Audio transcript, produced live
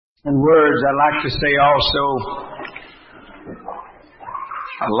And words, I'd like to say also,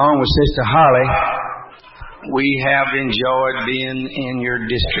 along with Sister Holly, we have enjoyed being in your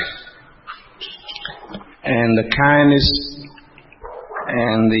district. And the kindness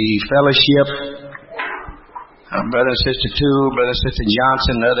and the fellowship of Brother and Sister Toole, Brother and Sister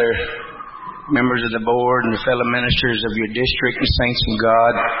Johnson, other members of the board and the fellow ministers of your district and saints of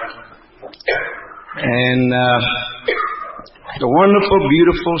God. And the wonderful,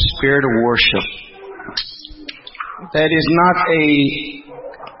 beautiful spirit of worship. That is not a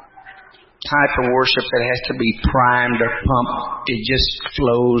type of worship that has to be primed or pumped. It just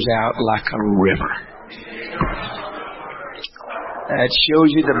flows out like a river. That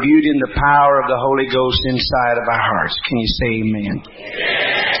shows you the beauty and the power of the Holy Ghost inside of our hearts. Can you say amen?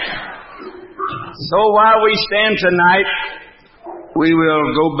 So while we stand tonight, we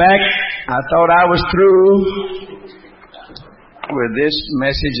will go back. I thought I was through with this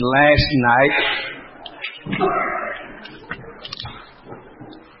message last night.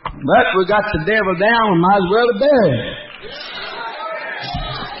 But we got the devil down, we might as well have buried him.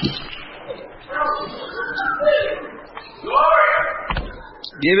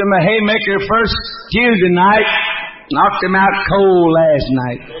 Give him a haymaker first Tuesday night. Knocked him out cold last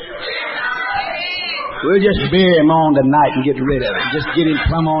night. We'll just bury him on tonight and get rid of him. Just get him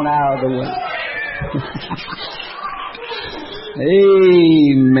plumb on out of the way.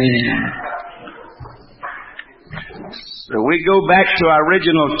 Amen. So we go back to our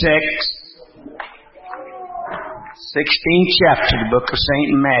original text, 16th chapter, the book of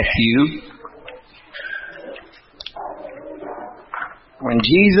St. Matthew. When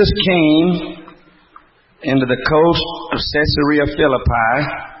Jesus came into the coast of Caesarea Philippi,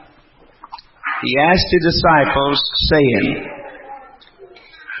 he asked his disciples, saying,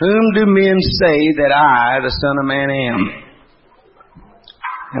 "Whom do men say that I, the Son of Man, am?"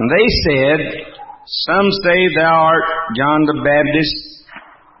 And they said, "Some say thou art John the Baptist,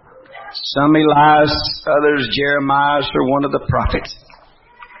 some Elias, others Jeremiah, or one of the prophets."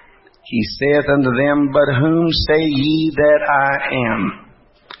 He saith unto them, "But whom say ye that I am?"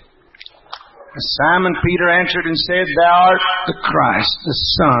 And Simon Peter answered and said, "Thou art the Christ, the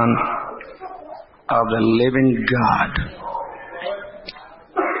Son of the living God."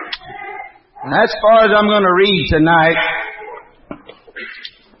 And as far as I'm going to read tonight,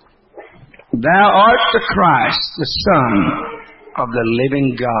 "Thou art the Christ, the Son of the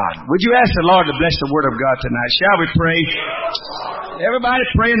living God." Would you ask the Lord to bless the Word of God tonight? Shall we pray? Everybody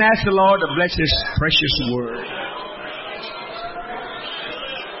pray and ask the Lord to bless His precious Word.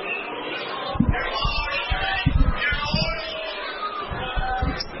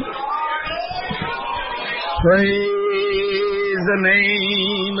 Praise the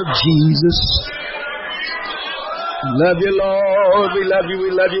name of Jesus. Love you, Lord. We love you.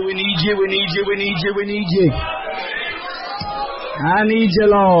 We love you. We need you. We need you. We need you. We need you. I need you,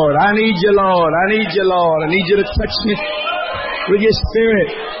 Lord. I need you, Lord. I need you, Lord. I need you to touch me with your Spirit.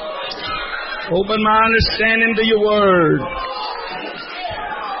 Open my understanding to your Word.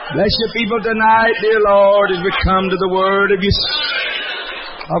 Bless your people tonight, dear Lord, as we come to the Word of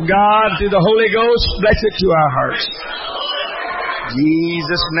God through the Holy Ghost. Bless it to our hearts.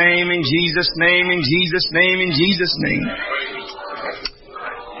 Jesus' name, in Jesus' name, in Jesus' name, in Jesus' name.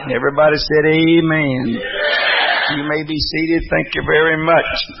 And everybody said amen. You may be seated. Thank you very much.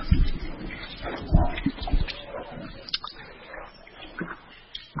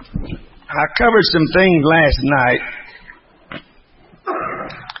 I covered some things last night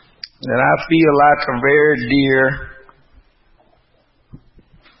that I feel like are very dear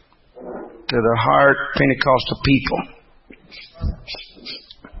to the heart Pentecostal people.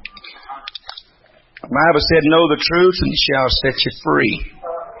 The Bible said, "Know the truth and it shall set you free."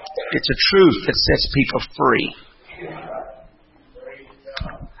 It's a truth that sets people free.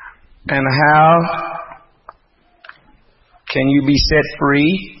 And how can you be set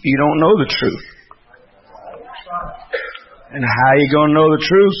free if you don't know the truth? And how are you going to know the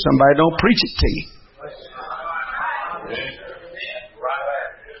truth? Somebody don't preach it to you.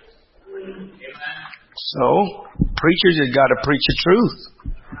 So, preachers have got to preach the truth.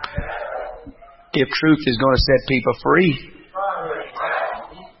 If truth is going to set people free.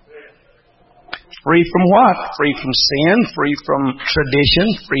 Free from what? Free from sin, free from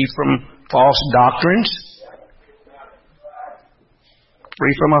tradition, free from false doctrines,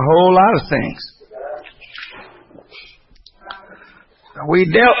 free from a whole lot of things. We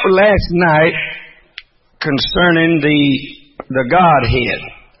dealt with last night concerning the Godhead.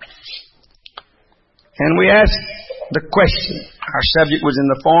 And we asked the question. Our subject was in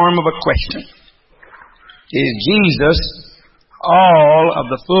the form of a question. Is Jesus all of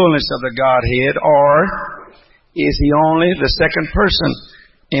the fullness of the Godhead, or is he only the second person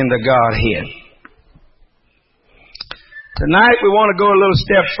in the Godhead? Tonight we want to go a little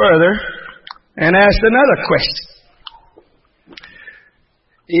step further and ask another question.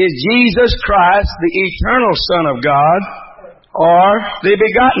 Is Jesus Christ the eternal Son of God or the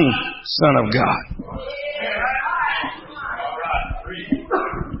begotten Son of God?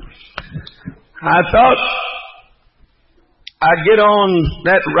 I thought I'd get on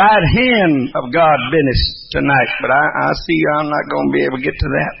that right hand of God business tonight, but I see I'm not going to be able to get to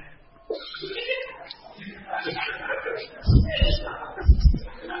that.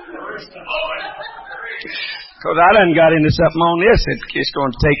 Because I done got into something on this. It's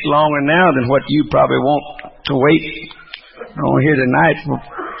going to take longer now than what you probably want to wait on here tonight for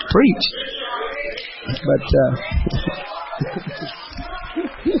preach. But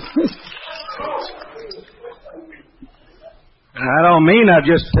I don't mean I've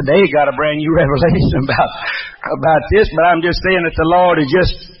just today got a brand new revelation about this, but I'm just saying that the Lord is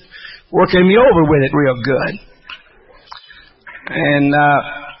just working me over with it real good. And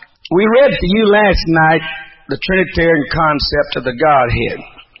we read to you last night the Trinitarian concept of the Godhead.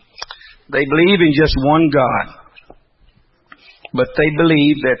 They believe in just one God, but they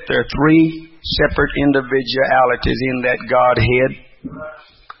believe that there are three separate individualities in that Godhead.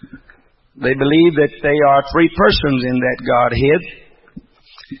 They believe that they are three persons in that Godhead,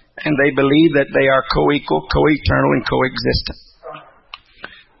 and they believe that they are co-equal, co-eternal, and co-existent.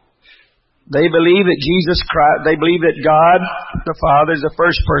 They believe that Jesus Christ, they believe that God the Father is the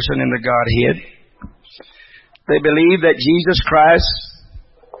first person in the Godhead. They believe that Jesus Christ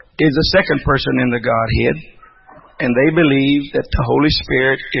is the second person in the Godhead, and they believe that the Holy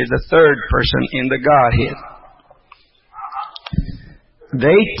Spirit is the third person in the Godhead.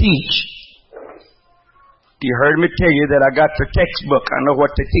 They teach. You heard me tell you that I got the textbook. I know what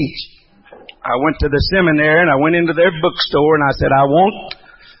to teach. I went to the seminary and I went into their bookstore and I said,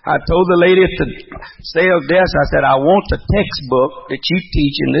 I told the lady at the sales desk, I said, I want the textbook that you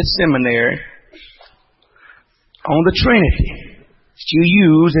teach in this seminary on the Trinity that you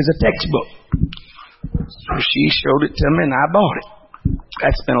use as a textbook. So she showed it to me and I bought it.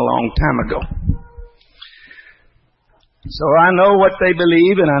 That's been a long time ago. So I know what they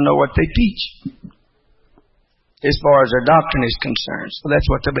believe and I know what they teach as far as their doctrine is concerned. So that's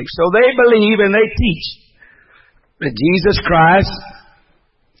what they believe. So they believe and they teach that Jesus Christ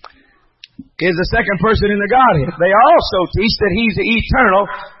is the second person in the Godhead. They also teach that He's the eternal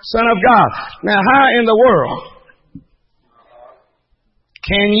Son of God. Now, how in the world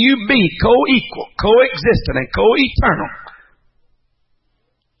can you be co-equal, co-existent, and co-eternal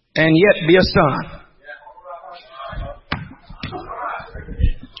and yet be a son?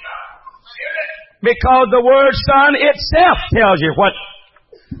 Because the word son itself tells you what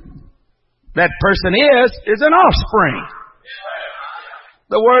that person is an offspring.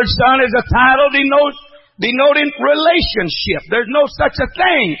 The word son is a title denoting relationship. There's no such a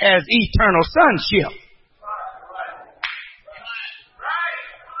thing as eternal sonship.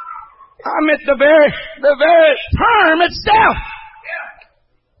 I mean, the very term itself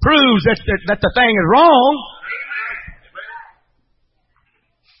proves that the thing is wrong.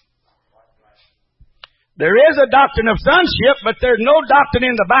 There is a doctrine of sonship, but there's no doctrine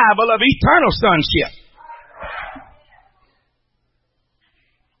in the Bible of eternal sonship.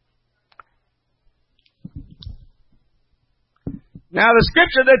 Now, the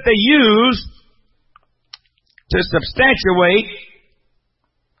scripture that they use to substantiate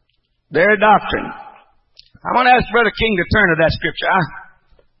their doctrine, I want to ask Brother King to turn to that scripture.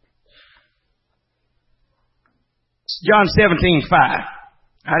 It's John 17:5.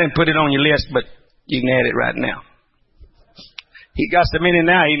 I didn't put it on your list, but you can add it right now. He got so many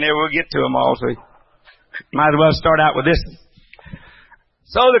now, he never will get to them all, so he might as well start out with this one.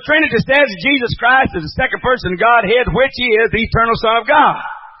 So the Trinity says Jesus Christ is the second person in Godhead, which is the eternal Son of God.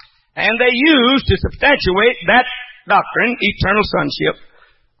 And they use to substantiate that doctrine, eternal sonship.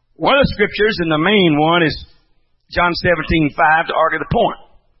 One of the scriptures, and the main one, is John 17:5 to argue the point.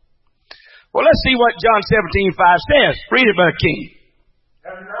 Well, let's see what John 17:5 says. Read it, Brother King.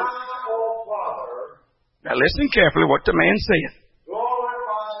 And now, O Father, now listen carefully what the man said.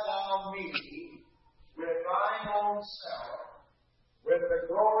 glorify thou me with thine own self, with the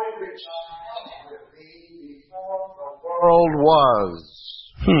glory which I had with thee before the world was.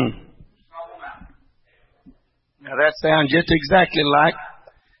 Now that sounds just exactly like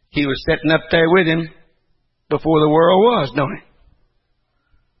he was sitting up there with him before the world was, don't it?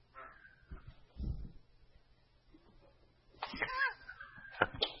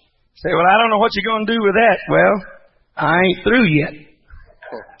 Say, well, I don't know what you're going to do with that. Well, I ain't through yet.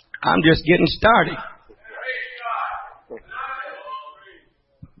 I'm just getting started.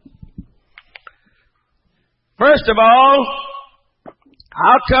 First of all,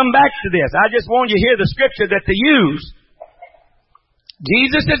 I'll come back to this. I just want you to hear the scripture that they use.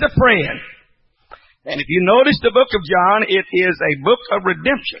 Jesus is a friend. And if you notice the book of John, it is a book of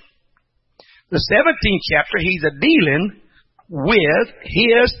redemption. The 17th chapter, he's a dealing with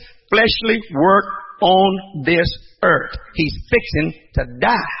his fleshly work on this earth. He's fixing to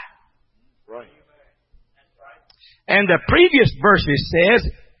die. Right. And the previous verses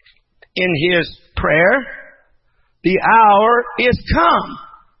says in his prayer, the hour is come.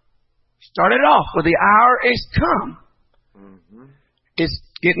 Started off with the hour is come. Mm-hmm. It's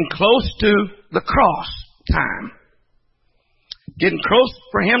getting close to the cross time. Getting close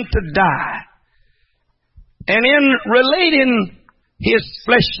for him to die. And in relating his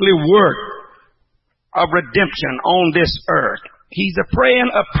fleshly work of redemption on this earth, he's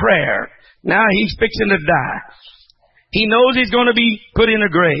praying a prayer. Now he's fixing to die. He knows he's going to be put in a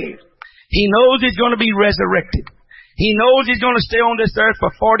grave. He knows he's going to be resurrected. He knows he's going to stay on this earth for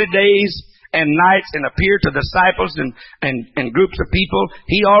 40 days and nights and appear to disciples and groups of people.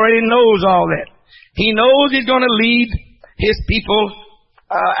 He already knows all that. He knows he's going to lead his people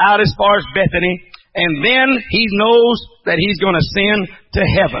out as far as Bethany, and then he knows that he's going to ascend to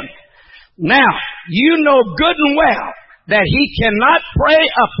heaven. Now, you know good and well that he cannot pray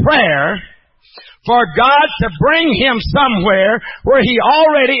a prayer for God to bring him somewhere where he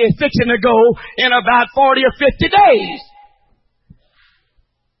already is fixing to go in about 40 or 50 days.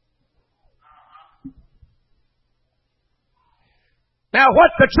 Now what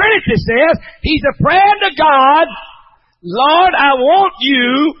the Trinity says, he's a praying to God, Lord, I want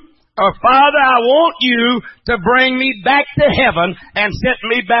you, or Father, I want you to bring me back to heaven and set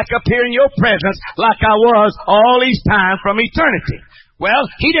me back up here in your presence like I was all these times from eternity. Well,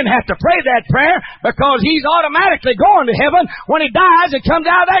 he didn't have to pray that prayer because he's automatically going to heaven when he dies and comes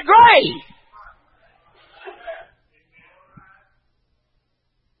out of that grave.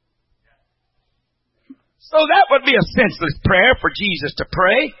 So that would be a senseless prayer for Jesus to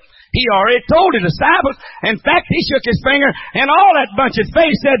pray. He already told his disciples. In fact, he shook his finger and all that bunch of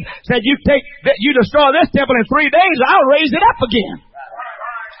faith said, you destroy this temple in 3 days, I'll raise it up again.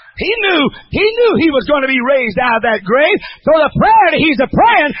 He knew he was going to be raised out of that grave. So the prayer that he's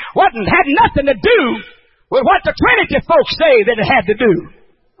praying had nothing to do with what the Trinity folks say that it had to do.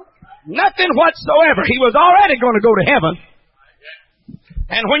 Nothing whatsoever. He was already going to go to heaven.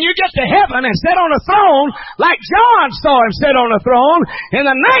 And when you get to heaven and sit on a throne, like John saw him sit on a throne in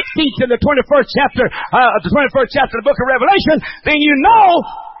the 19th and the 21st chapter, of the book of Revelation, then you know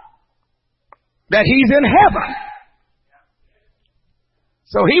that he's in heaven.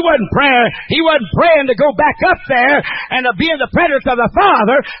 So he wasn't praying to go back up there and to be in the presence of the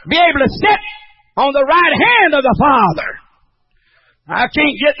Father, be able to sit on the right hand of the Father. I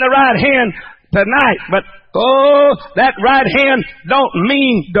can't get in the right hand tonight, but that right hand don't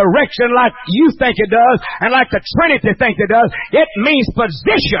mean direction like you think it does and like the Trinity thinks it does. It means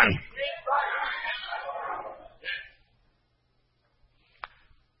position.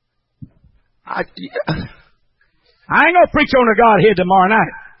 I ain't going to preach on the Godhead tomorrow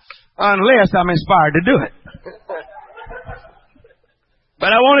night unless I'm inspired to do it.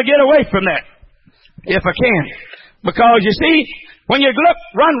 But I want to get away from that if I can. Because you see, when you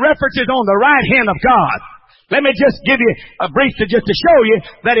run references on the right hand of God, let me just give you a brief just to show you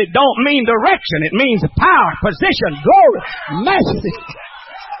that it don't mean direction. It means power, position, glory, majesty.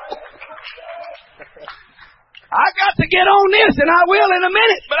 I got to get on this, and I will in a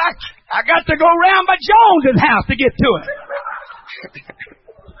minute, but I got to go around by Jones's house to get to it.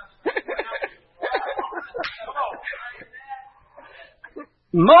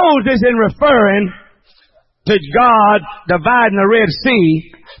 Moses, in referring to God dividing the Red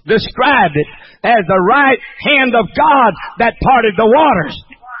Sea, described it as the right hand of God that parted the waters.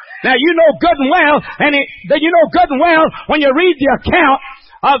 Now you know good and well, when you read the account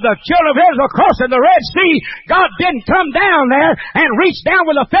of the children of Israel crossing the Red Sea, God didn't come down there and reach down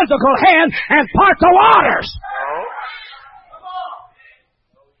with a physical hand and part the waters.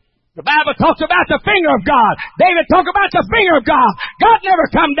 The Bible talks about the finger of God. David talked about the finger of God. God never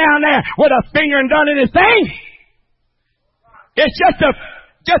come down there with a finger and done anything. It's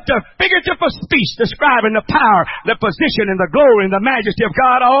just a figurative speech describing the power, the position, and the glory and the majesty of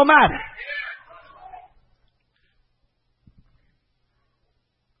God Almighty.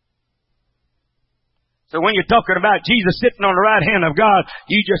 So when you're talking about Jesus sitting on the right hand of God,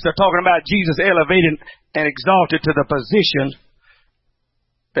 you just are talking about Jesus elevated and exalted to the position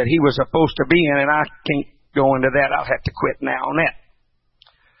that he was supposed to be in, and I can't go into that. I'll have to quit now on that.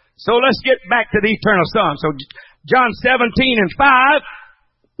 So let's get back to the eternal Son. So John 17:5,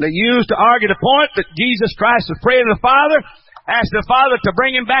 they used to argue the point that Jesus Christ was praying to the Father, asked the Father to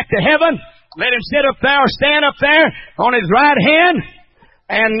bring him back to heaven, let him sit up there or stand up there on his right hand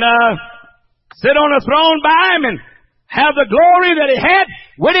and sit on a throne by him and have the glory that he had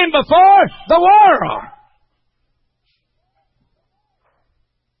with him before the world.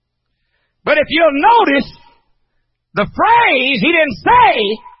 But if you'll notice, the phrase, he didn't say,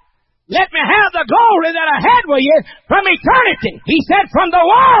 let me have the glory that I had with you from eternity. He said from the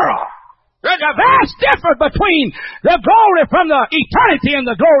world. There's a vast difference between the glory from the eternity and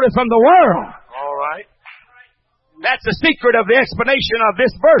the glory from the world. All right. That's the secret of the explanation of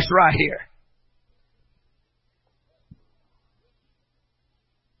this verse right here.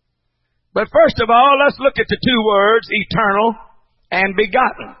 But first of all, let's look at the two words, eternal and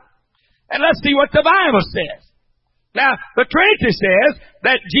begotten. And let's see what the Bible says. Now, the Trinity says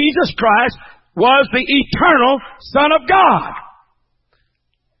that Jesus Christ was the eternal Son of God.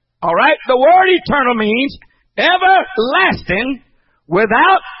 All right? The word eternal means everlasting,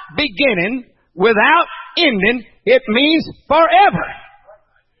 without beginning, without ending. It means forever.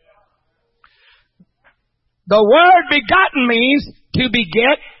 The word begotten means to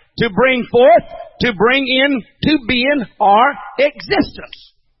beget, to bring forth, to bring into being or existence.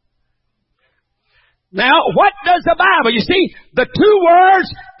 Now, what does the Bible? You see, the two words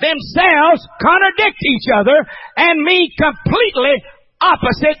themselves contradict each other and mean completely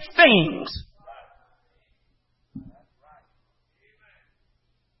opposite things.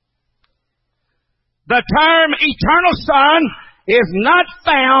 The term eternal Son is not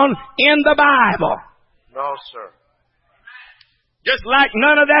found in the Bible. No, sir. Just like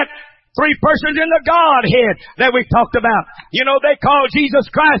none of that three persons in the Godhead that we talked about. You know, they call Jesus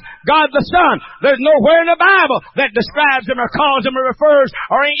Christ God the Son. There's nowhere in the Bible that describes him or calls him or refers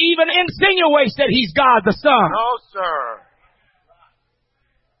or even insinuates that he's God the Son. No, sir.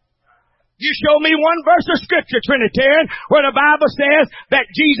 You show me one verse of Scripture, Trinitarian, where the Bible says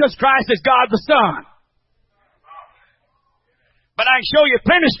that Jesus Christ is God the Son. But I can show you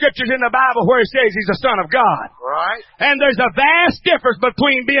plenty of scriptures in the Bible where it says he's the Son of God. Right. And there's a vast difference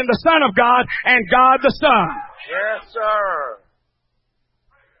between being the Son of God and God the Son. Yes, sir.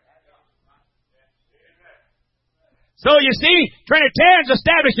 So you see, Trinitarians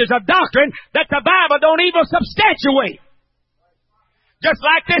establishes a doctrine that the Bible don't even substantiate. Just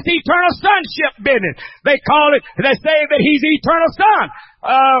like this eternal sonship business. They say that he's the eternal Son.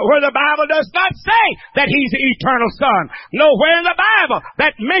 Where the Bible does not say that he's the eternal Son. Nowhere in the Bible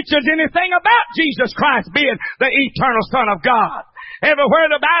that mentions anything about Jesus Christ being the eternal Son of God. Everywhere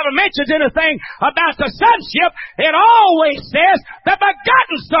the Bible mentions anything about the sonship, it always says the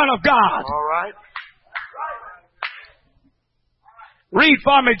begotten Son of God. All right. Read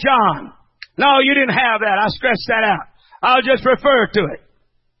for me, John. No, you didn't have that. I scratched that out. I'll just refer to it.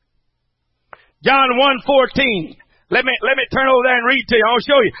 John 1:14. Let me turn over there and read to you. I'll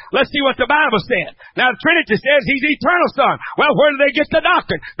show you. Let's see what the Bible said. Now, the Trinity says he's the eternal Son. Well, where do they get the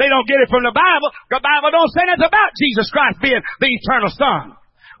doctrine? They don't get it from the Bible. The Bible don't say nothing about Jesus Christ being the eternal Son.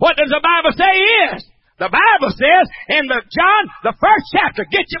 What does the Bible say he is? The Bible says in John, the first chapter,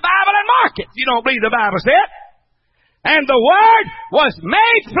 get your Bible and mark it. You don't believe the Bible said. And the Word was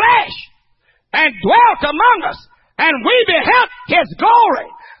made flesh and dwelt among us. And we beheld his glory,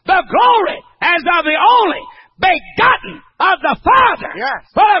 the glory as of the only begotten of the Father, yes,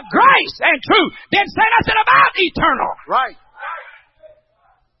 full of grace and truth. Didn't say nothing about eternal. Right.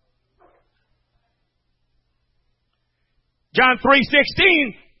 John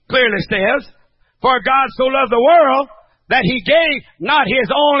 3:16 clearly says, for God so loved the world that he gave not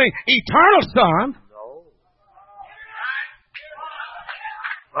his only eternal Son. No.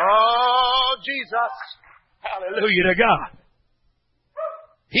 Oh, Jesus. Hallelujah to God.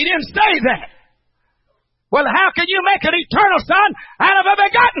 He didn't say that. Well, how can you make an eternal Son out of a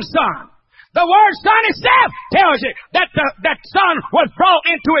begotten Son? The word Son itself tells you that that Son was brought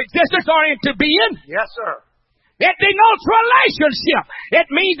into existence or into being. Yes, sir. It denotes relationship. It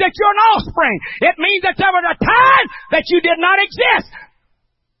means that you're an offspring. It means that there was a time that you did not exist.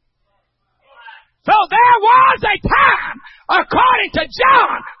 So there was a time, according to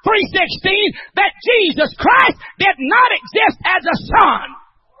John 3:16, that Jesus Christ did not exist as a Son.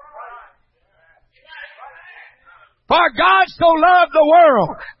 For God so loved the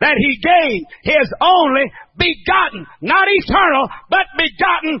world that he gave his only begotten, not eternal, but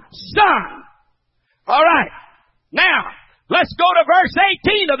begotten Son. All right. Now, let's go to verse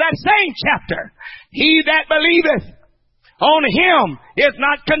 18 of that same chapter. He that believeth on him is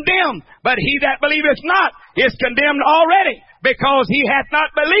not condemned, but he that believeth not is condemned already, because he hath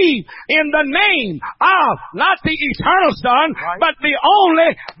not believed in the name of not the eternal Son, but the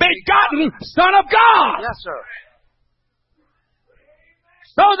only begotten Son of God. Yes, sir.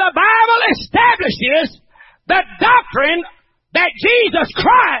 So the Bible establishes the doctrine that Jesus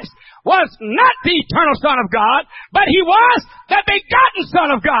Christ was not the eternal Son of God, but he was the begotten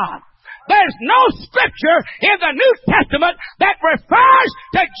Son of God. There's no scripture in the New Testament that refers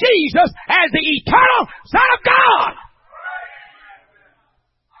to Jesus as the eternal Son of God.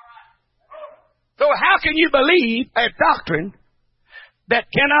 So how can you believe a doctrine that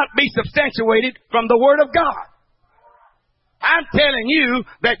cannot be substantiated from the Word of God? I'm telling you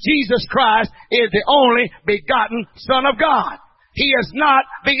that Jesus Christ is the only begotten Son of God. He is not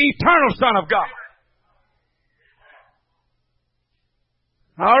the eternal Son of God.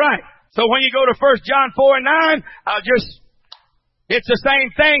 All right. So when you go to 1 John 4 and 9, it's the same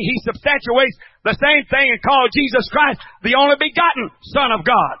thing. He substantiates the same thing and called Jesus Christ the only begotten Son of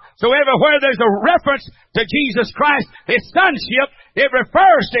God. So everywhere there's a reference to Jesus Christ, his sonship, it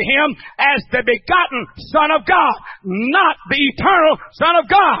refers to him as the begotten Son of God, not the eternal Son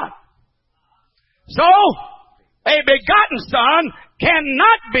of God. So, a begotten Son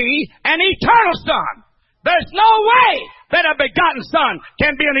cannot be an eternal Son. There's no way that a begotten Son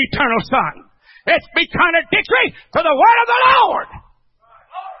can be an eternal Son. It's be contradictory to the Word of the Lord.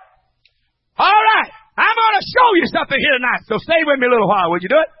 All right. I'm going to show you something here tonight, so stay with me a little while. Would you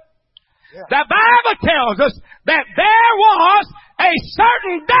do it? Yeah. The Bible tells us that there was a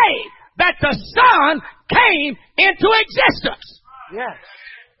certain day that the Son came into existence. Yes.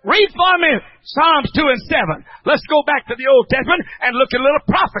 Read for me Psalms 2 and 7. Let's go back to the Old Testament and look at a little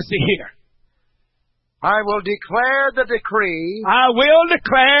prophecy here. I will declare the decree. I will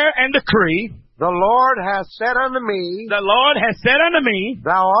declare and decree. The Lord hath said unto me. The Lord hath said unto me.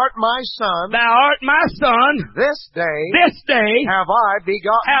 Thou art my Son. Thou art my Son. This day. This day. Have I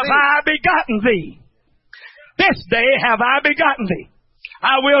begotten have thee. I begotten thee. This day have I begotten thee.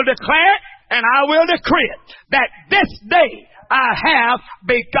 I will declare it and I will decree it that this day I have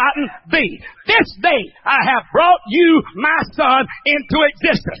begotten thee. This day I have brought you, my Son, into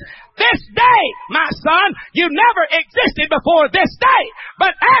existence. This day, my son, you never existed before this day.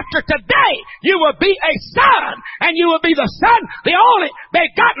 But after today, you will be a son. And you will be the Son, the only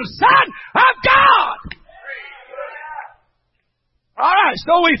begotten Son of God. All right,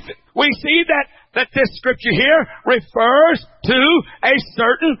 so we see that this scripture here refers to a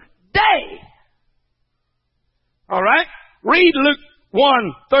certain day. All right? Read Luke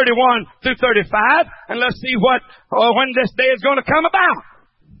 1:31 through 35, and let's see when this day is going to come about.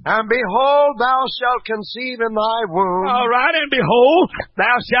 And behold, thou shalt conceive in thy womb. All right, and behold,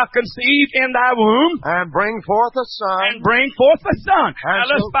 thou shalt conceive in thy womb. And bring forth a son. And bring forth a son. And now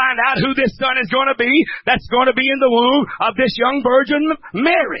let's find out who this son is going to be. That's going to be in the womb of this young virgin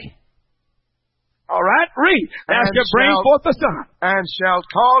Mary. All right, read. Thou shalt bring forth a son. And shalt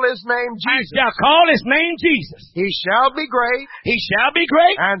call his name Jesus. And shall call his name Jesus. He shall be great. He shall be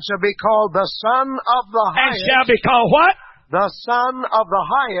great. And shall be called the Son of the Highest. And shall be called what? The Son of the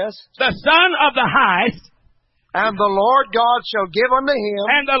Highest. The Son of the Highest. And the Lord God shall give unto him.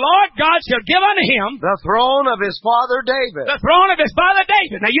 And the Lord God shall give unto him. The throne of his father David. The throne of his father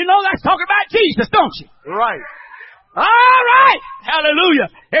David. Now you know that's talking about Jesus, don't you? Right. All right. Hallelujah.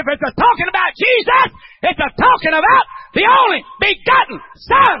 If it's a talking about Jesus, it's a talking about the only begotten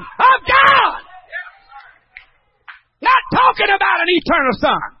Son of God. Not talking about an eternal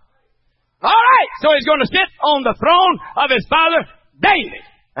Son. All right. So he's going to sit on the throne of his father David.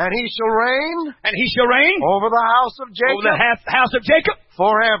 And he shall reign. And he shall reign. Over the house of Jacob. Over the house of Jacob.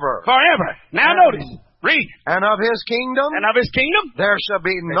 Forever. Forever. Now notice. Read. And of his kingdom. And of his kingdom. There shall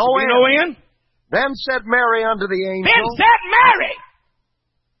be no end. No end. Then said Mary unto the angel. Then said Mary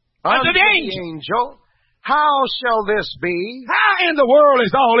unto the angel. How shall this be? How in the world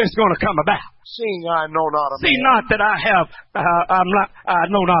is all this going to come about? Seeing I know not a man. See not that I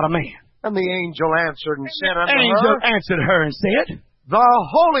know not a man. And the angel answered and said unto her. The angel answered her and said, The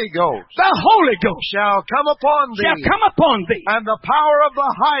Holy Ghost. The Holy Ghost shall come upon thee. Shall come upon thee. And the power of the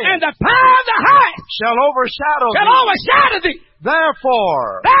highest. And the power of the highest. Shall overshadow thee. Shall overshadow thee.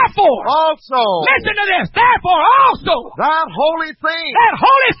 Therefore. Also. Listen to this. Therefore also. That holy thing. That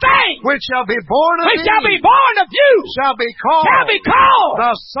holy thing. Which shall be born of Which shall be born of you. Shall be called.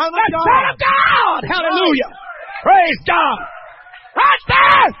 The Son of God. The Son of God. Hallelujah. Praise God. Right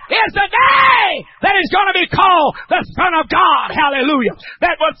there is the day that is going to be called the Son of God. Hallelujah.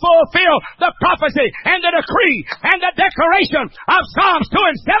 That will fulfill the prophecy and the decree and the declaration of Psalms 2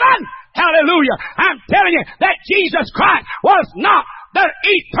 and 7. Hallelujah. I'm telling you that Jesus Christ was not the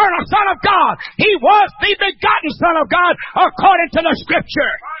eternal Son of God. He was the begotten Son of God according to the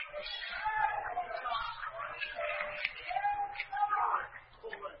Scripture.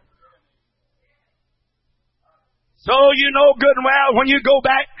 So you know good and well when you go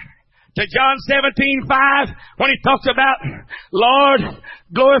back to John 17:5, when he talks about, Lord,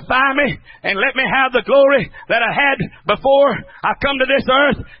 glorify me and let me have the glory that I had before I come to this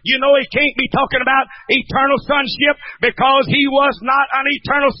earth. You know he can't be talking about eternal sonship because he was not an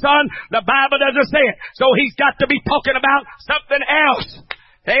eternal son. The Bible doesn't say it. So he's got to be talking about something else.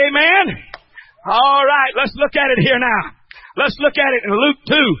 Amen? All right, let's look at it here now. Let's look at it in Luke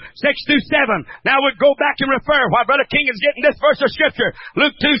 2, 6-7. Now we'll go back and refer while Brother King is getting this verse of Scripture.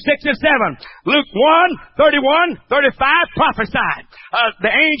 Luke 2, 6-7. Luke 1, 31, 35 prophesied.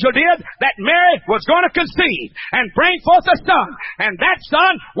 The angel did that Mary was going to conceive and bring forth a son. And that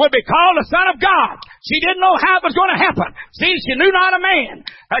son would be called the Son of God. She didn't know how it was going to happen. See, she knew not a man.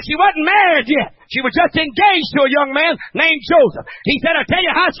 She wasn't married yet. She was just engaged to a young man named Joseph. He said, I'll tell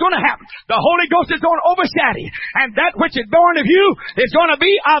you how it's going to happen. The Holy Ghost is going to overshadow you. And that which is born of you is going to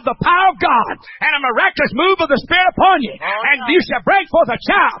be of the power of God. And a miraculous move of the Spirit upon you. And you shall bring forth a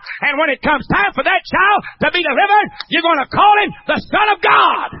child. And when it comes time for that child to be delivered, you're going to call him the Son of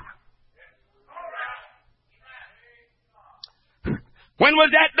God. When was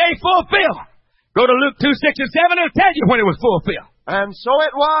that day fulfilled? Go to Luke 2, 6 and 7 and it'll tell you when it was fulfilled. And so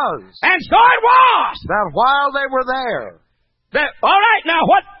it was. And so it was. That while they were there. All right, now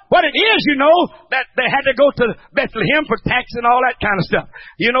what it is, you know, that they had to go to Bethlehem for tax and all that kind of stuff.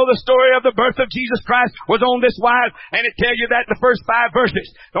 You know the story of the birth of Jesus Christ was on this wise, and it tells you that in the first 5 verses.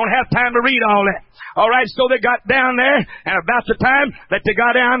 Don't have time to read all that. All right, so they got down there, and about the time that they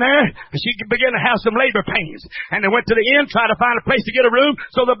got down there, she began to have some labor pains. And they went to the inn, tried to find a place to get a room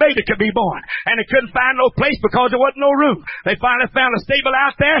so the baby could be born. And they couldn't find no place because there wasn't no room. They finally found a stable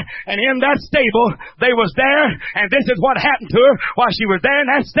out there, and in that stable, they was there, and this is what happened to her while she was there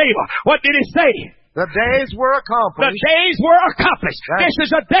in that stable. What did he say? The days were accomplished. The days were accomplished. This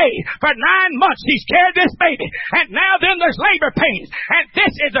is a day. For 9 months he's carried this baby. And now then there's labor pains. And this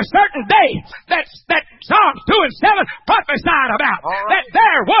is a certain day that Psalms 2 and 7 prophesied about. Right. That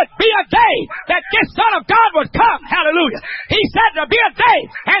there would be a day that this Son of God would come. Hallelujah. He said there'll be a day.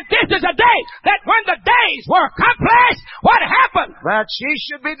 And this is a day that when the days were accomplished, what happened? That she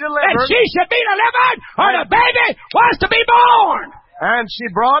should be delivered. That she should be delivered or the baby was to be born. And she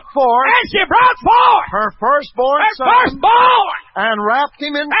brought forth her firstborn son, and wrapped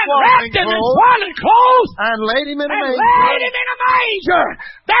him in swaddling clothes, and laid him in a manger.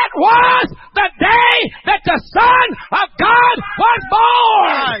 That was the day that the Son of God was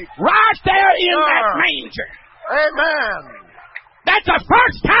born. Right there in that manger. Amen. That's the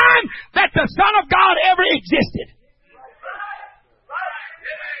first time that the Son of God ever existed.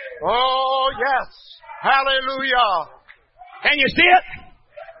 Oh, yes. Hallelujah. Can you see it?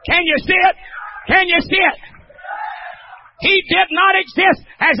 Can you see it? Can you see it? He did not exist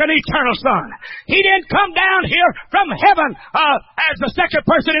as an eternal son. He didn't come down here from heaven as the second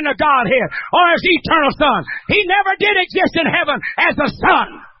person in the Godhead or as the eternal son. He never did exist in heaven as a son.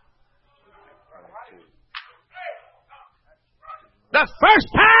 The first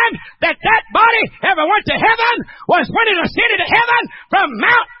time that body ever went to heaven was when it ascended to heaven from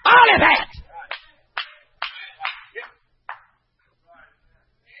Mount Olivet.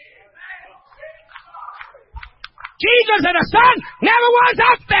 Jesus and the Son never was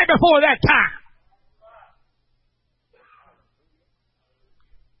up there before that time.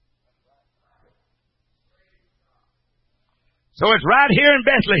 So it's right here in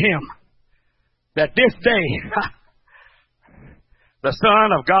Bethlehem that this day the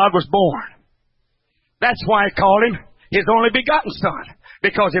Son of God was born. That's why he called him his only begotten Son,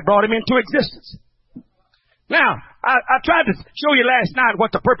 because he brought him into existence. Now, I tried to show you last night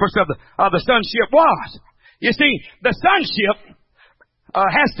what the purpose of the sonship was. You see, the sonship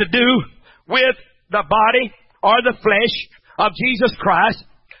has to do with the body or the flesh of Jesus Christ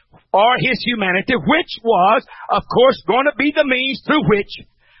or his humanity, which was, of course, going to be the means through which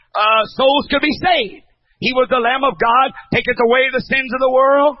souls could be saved. He was the Lamb of God, taketh away the sins of the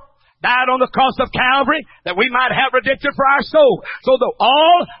world, died on the cross of Calvary that we might have redemption for our soul. So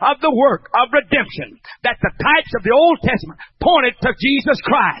all of the work of redemption, that the types of the Old Testament pointed to Jesus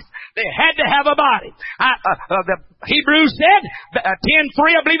Christ. They had to have a body. The Hebrews said,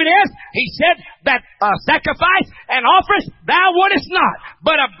 10:3 I believe it is, he said that sacrifice and offerings thou wouldest not,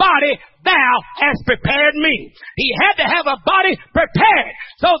 but a body thou hast prepared me. He had to have a body prepared.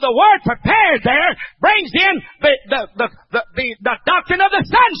 So the word prepared there brings in the doctrine of the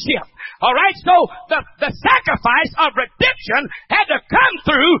sonship. All right, so the sacrifice of redemption had to come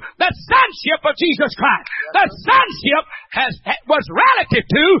through the sonship of Jesus Christ. The sonship was relative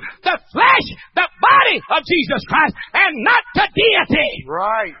to the flesh, the body of Jesus Christ, and not to deity.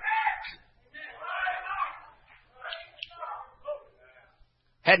 Right.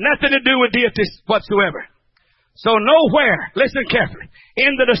 Had nothing to do with deity whatsoever. So nowhere, listen carefully,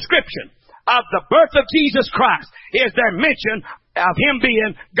 in the description of the birth of Jesus Christ is there mention of Him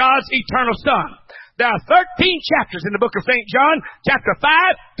being God's eternal Son. There are 13 chapters in the book of St. John, chapter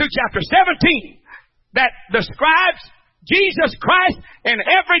 5 to chapter 17, that describes Jesus Christ in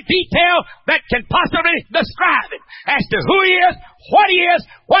every detail that can possibly describe Him as to who He is,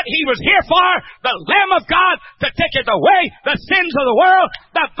 what He was here for, the Lamb of God to take away the sins of the world,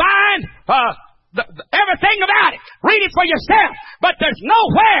 the vine, everything about it. Read it for yourself. But there's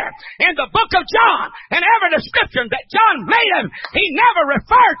nowhere in the book of John, in every description that John made of Him, he never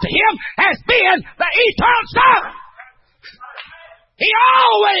referred to Him as being the eternal Son. He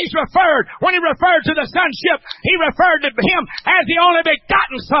always referred, when He referred to the sonship, He referred to Him as the only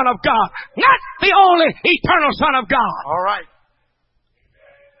begotten Son of God, not the only eternal Son of God. All right.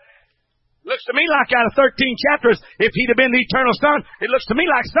 Looks to me like out of 13 chapters, if He'd have been the eternal Son, it looks to me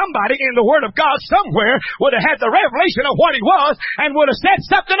like somebody in the Word of God somewhere would have had the revelation of what He was and would have said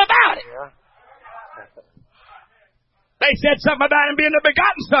something about it. Yeah. They said something about Him being the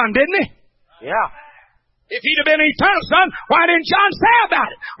begotten Son, didn't they? Yeah. If He'd have been the eternal Son, why didn't John say about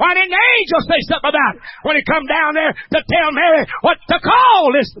it? Why didn't the angel say something about it? When he come down there to tell Mary what to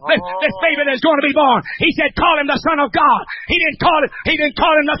call this baby that's going to be born. He said, call Him the Son of God. He didn't call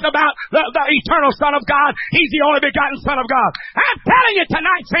Him nothing about the eternal Son of God. He's the only begotten Son of God. I'm telling you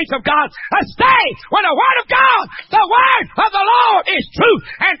tonight, saints of God, stay with the Word of God. The Word of the Lord is truth,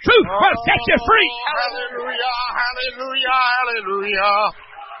 and truth will set you free. Hallelujah, hallelujah,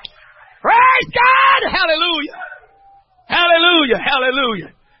 hallelujah. Praise God! Hallelujah! Hallelujah! Hallelujah!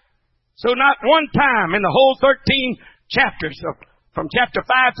 So not one time in the whole 13 chapters from chapter 5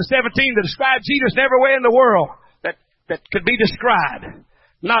 to 17 that describe Jesus everywhere in the world that could be described.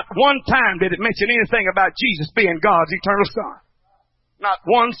 Not one time did it mention anything about Jesus being God's eternal Son. Not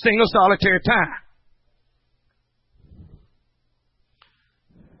one single solitary time.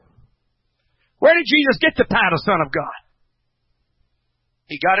 Where did Jesus get the title Son of God?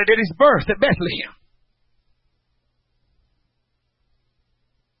 He got it at His birth at Bethlehem.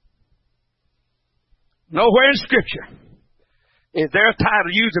 Nowhere in Scripture is there a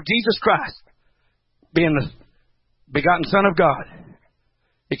title used of Jesus Christ being the begotten Son of God,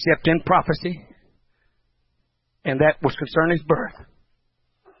 except in prophecy, and that was concerning His birth.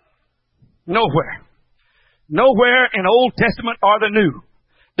 Nowhere. Nowhere in the Old Testament or the New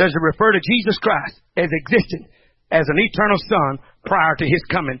does it refer to Jesus Christ as existing as an eternal Son prior to His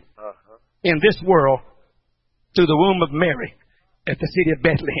coming in this world through the womb of Mary at the city of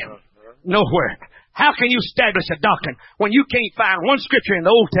Bethlehem. Nowhere. How can you establish a doctrine when you can't find one Scripture in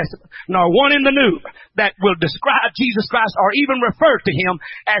the Old Testament nor one in the New that will describe Jesus Christ or even refer to Him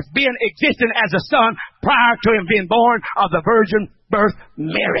as being existing as a Son prior to Him being born of the virgin birth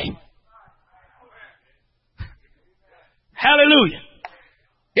Mary? Hallelujah.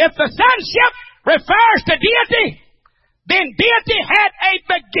 If the sonship refers to deity, then deity had a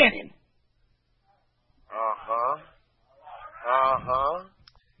beginning.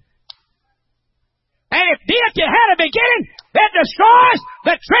 And if deity had a beginning, that destroys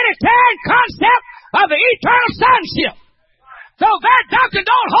the Trinitarian concept of the eternal sonship. So that doctrine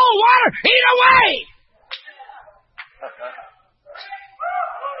don't hold water either way.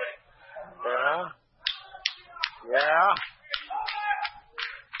 Yeah.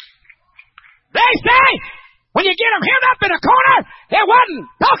 They say, when you get them hemmed up in a corner, it wasn't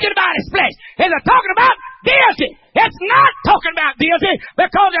talking about His flesh. It's talking about deity. It's not talking about deity,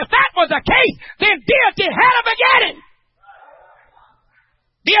 because if that was the case, then deity had a beginning.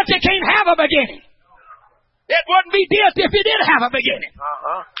 Deity can't have a beginning. It wouldn't be deity if He did have a beginning.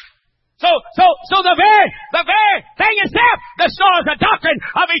 So the very thing itself destroys the doctrine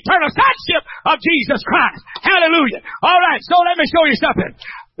of eternal sonship of Jesus Christ. Hallelujah. All right, so let me show you something.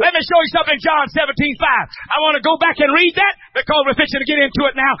 Let me show you something in John 17:5. I want to go back and read that because we're fixing to get into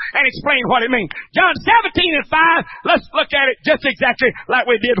it now and explain what it means. John 17:5, let's look at it just exactly like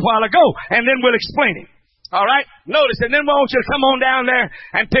we did a while ago, and then we'll explain it. All right? Notice, and then we want you to come on down there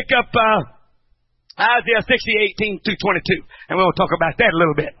and pick up Isaiah 60:18 to 22, and we'll talk about that a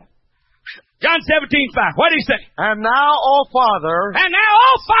little bit. John 17:5. What did He say? And now, O Father,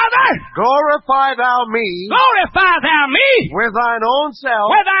 glorify Thou me with Thine own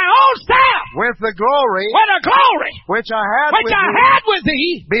self, with the glory With the glory which I had which I had with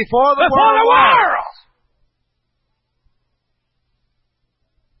thee before the before the world.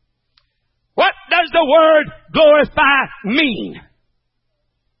 What does the word glorify mean?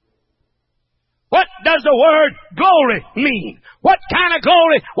 What does the word glory mean? What kind of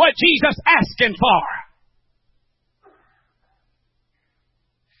glory was Jesus asking for?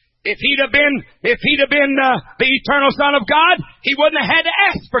 If he'd have been the eternal Son of God, he wouldn't have had to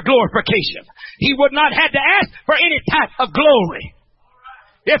ask for glorification. He would not have had to ask for any type of glory.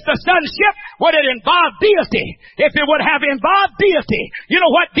 If the sonship would have involved deity, if it would have involved deity, you know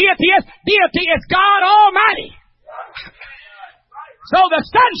what deity is? Deity is God Almighty. So the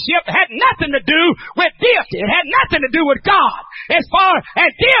sonship had nothing to do with deity. It had nothing to do with God as far as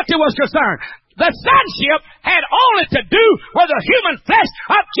deity was concerned. The sonship had only to do with the human flesh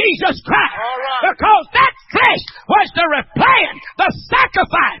of Jesus Christ. Right. Because that flesh was the replaying, the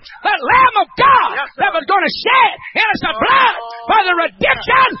sacrifice, the Lamb of God that was going to shed innocent blood for the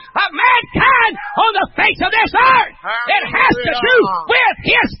redemption of mankind on the face of this earth. It has to do with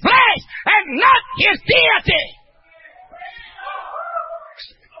His flesh and not His deity.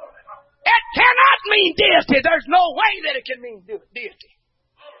 It cannot mean deity. There's no way that it can mean deity.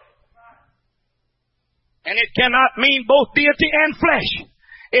 And it cannot mean both deity and flesh.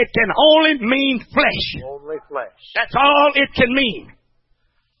 It can only mean flesh. Only flesh. That's all it can mean.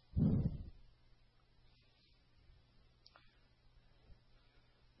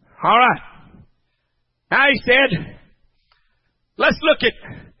 All right. Now he said, let's look at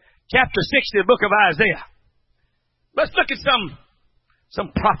chapter 60 of the book of Isaiah. Let's look at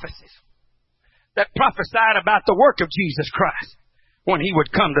some prophecies that prophesied about the work of Jesus Christ when He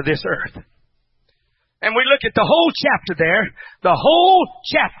would come to this earth. And we look at the whole chapter there, the whole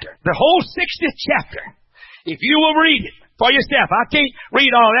 60th chapter. If you will read it for yourself, I can't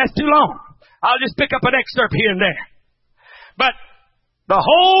read all, that's too long. I'll just pick up an excerpt here and there. But the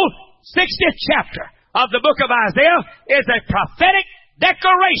whole 60th chapter of the book of Isaiah is a prophetic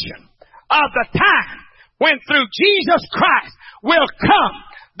declaration of the time when through Jesus Christ will come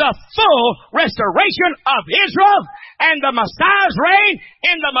the full restoration of Israel and the Messiah's reign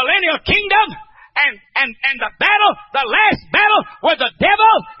in the millennial kingdom. And the battle, the last battle with the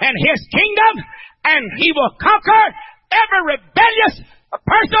devil and his kingdom, and he will conquer every rebellious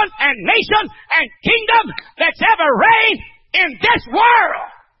person and nation and kingdom that's ever reigned in this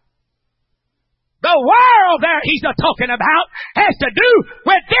world. The world that he's talking about has to do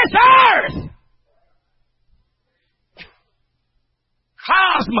with this earth.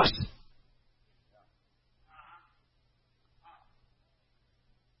 Cosmos.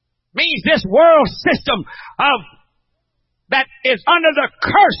 Means this world system that is under the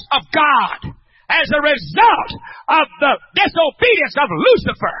curse of God as a result of the disobedience of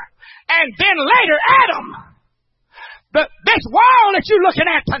Lucifer and then later Adam. This world that you're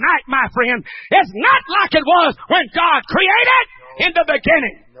looking at tonight, my friend, is not like it was when God created in the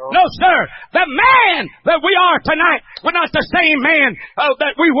beginning. No, sir. The man that we are tonight, we're not the same man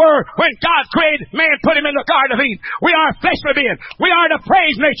that we were when God created man, put him in the Garden of Eden. We are fleshly beings. We are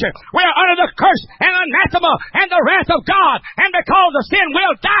depraved nature. We are under the curse and anathema and the wrath of God. And because of sin,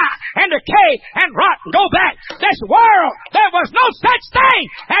 we'll die and decay and rot and go back. This world, there was no such thing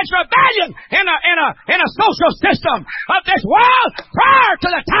as rebellion in a social system of this world prior to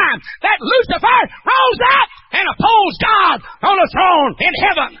the time that Lucifer rose up and opposed God on the throne in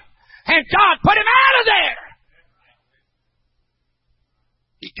heaven. And God put him out of there.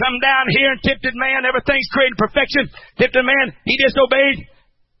 He come down here and tempted man. Everything's created perfection. Tempted man. He disobeyed.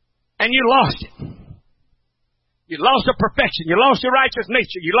 And you lost it. You lost the perfection. You lost your righteous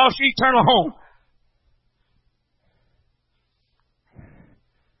nature. You lost your eternal home.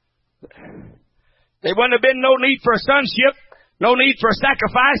 There wouldn't have been no need for a sonship. No need for a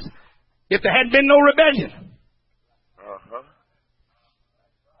sacrifice if there hadn't been no rebellion.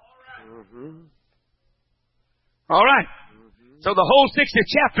 All right. So the whole 60th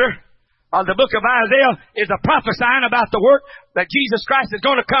chapter of the book of Isaiah is a prophesying about the work that Jesus Christ is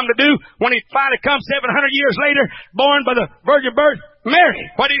going to come to do when He finally comes 700 years later, born by the virgin birth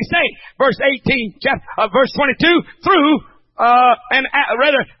Mary. What did He say? Verse 18, verse 22 through,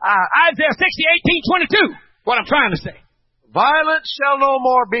 Isaiah 60, 18, 22. What I'm trying to say. Violence shall no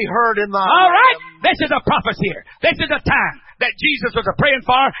more be heard in thy All right. land. This is a prophecy here. This is a time that Jesus was praying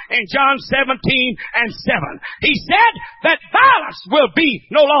for in John 17 and 7. He said that violence will be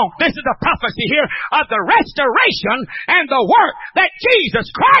no longer. This is a prophecy here of the restoration and the work that Jesus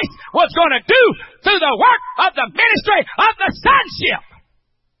Christ was going to do through the work of the ministry of the sonship.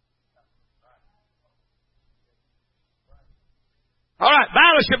 All right,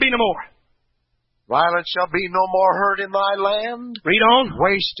 violence should be no more. Violence shall be no more heard in thy land, Read on.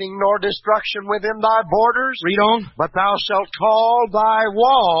 wasting nor destruction within thy borders. Read on. But thou shalt call thy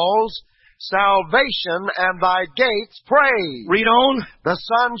walls salvation and thy gates praise. Read on. The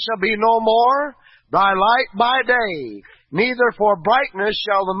sun shall be no more thy light by day, neither for brightness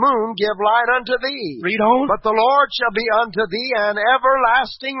shall the moon give light unto thee. Read on. But the Lord shall be unto thee an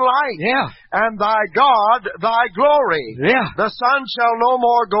everlasting light, Yeah. and thy God thy glory. Yeah. The sun shall no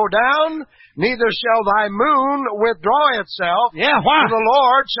more go down, neither shall thy moon withdraw itself. Yeah. Why? For the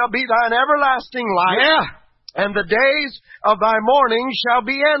Lord shall be thine everlasting light, Yeah. and the days of thy mourning shall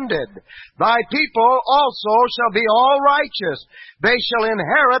be ended. Thy people also shall be all righteous. They shall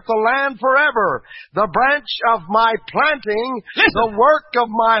inherit the land forever. The branch of my planting, Listen. the work of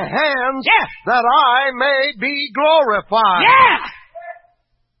my hands, Yeah. that I may be glorified. Yeah.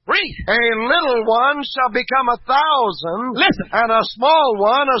 Read. A little one shall become 1,000, Listen. and a small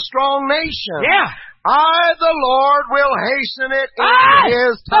one a strong nation. Yeah. I, the Lord, will hasten it in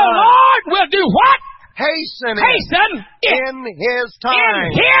His The time. Lord will do what? Hasten it Hasten it in His time.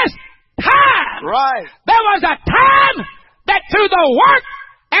 in His time. Right. There was a time that through the work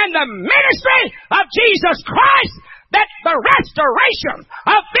and the ministry of Jesus Christ, that the restoration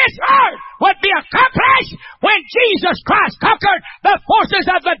of this earth would be accomplished when Jesus Christ conquered the forces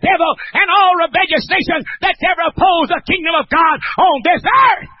of the devil and all rebellious nations that ever opposed the kingdom of God on this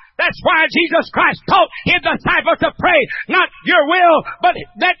earth. That's why Jesus Christ taught His disciples to pray, not your will, but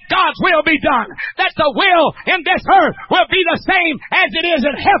that God's will be done. That the will in this earth will be the same as it is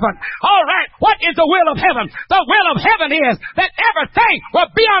in heaven. All right, what is the will of heaven? The will of heaven is that everything will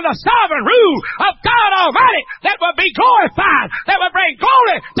be on the sovereign rule of God Almighty, that will be glorified, that will bring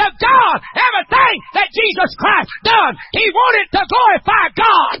glory to God. Everything that Jesus Christ done, He wanted to glorify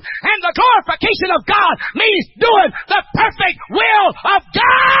God. And the glorification of God means doing the perfect will of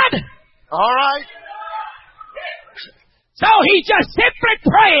God. All right. So He just simply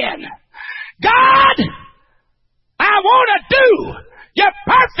praying, God, I want to do your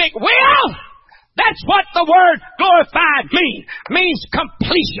perfect will. That's what the word glorified means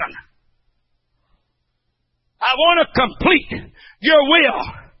completion. I want to complete your will.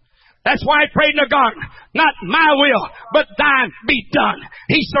 That's why He prayed in the garden. Not my will, but thine be done.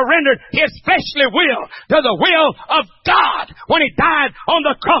 He surrendered His fleshly will to the will of God when He died on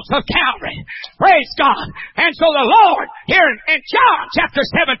the cross of Calvary. Praise God. And so the Lord, here in John chapter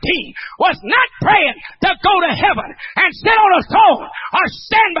 17, was not praying to go to heaven and sit on a throne or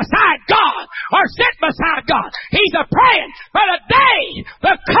stand beside God or sit beside God. He's a praying for the day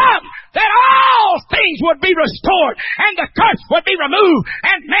to come that all things would be restored and the curse would be removed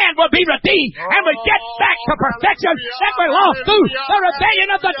and man would be redeemed and we get back to perfection that we lost through the rebellion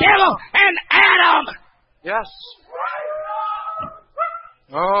of the devil and Adam. Yes.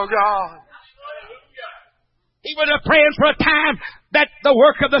 Oh, God. He was praying for a time that the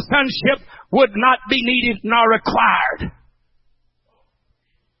work of the sonship would not be needed nor required.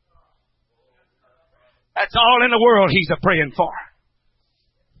 That's all in the world He's a praying for.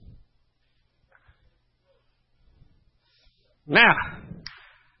 Now,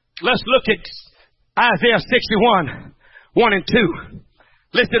 let's look at Isaiah 61, 1 and 2.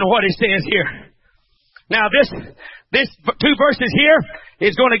 Listen to what it says here. Now, this two verses here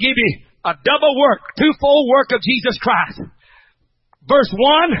is going to give you a double work, twofold work of Jesus Christ. Verse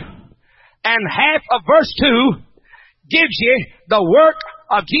 1 and half of verse 2 gives you the work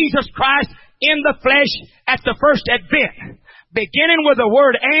of Jesus Christ in the flesh at the first advent. Beginning with the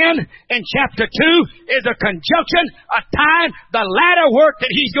word and in chapter 2 is a conjunction, a time, the latter work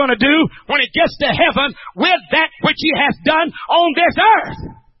that He's going to do when He gets to heaven with that which He has done on this earth.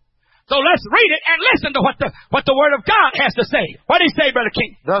 So let's read it and listen to what the Word of God has to say. What did He say, Brother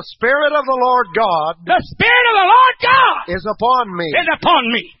King? The Spirit of the Lord God The Spirit of the Lord God is upon me, is upon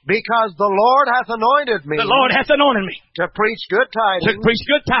me. because the Lord hath anointed me The Lord hath anointed me to preach good to tidings preach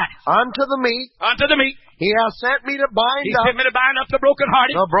good tidings unto the meek. unto the meek. He hath sent me to bind He up sent me to bind up the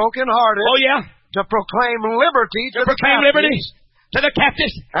brokenhearted. the brokenhearted, Oh yeah. to proclaim liberty to the Proclaim captives, liberty to the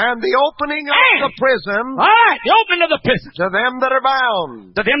captives. and the opening of And- the prison All right. The opening of the prison to them that are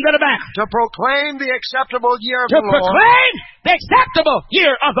bound, to them that are bound. to proclaim the acceptable year of To the Lord, proclaim the acceptable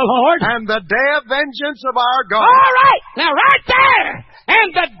year of the Lord. and the day of vengeance of our God. All right. Now right there. And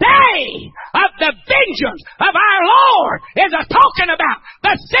the day of the vengeance of our Lord is a talking about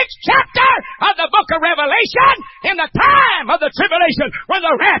the 6th chapter of the book of Revelation in the time of the tribulation when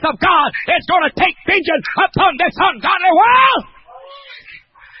the wrath of God is going to take vengeance upon this ungodly world.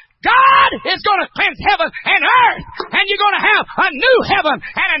 God is going to cleanse heaven and earth, and you're going to have a new heaven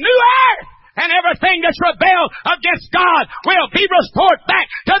and a new earth. and everything that's rebelled against God will be restored back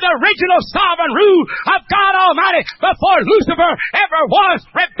to the original sovereign rule of God Almighty before Lucifer ever was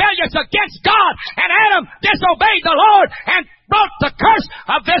rebellious against God, and Adam disobeyed the Lord and brought the curse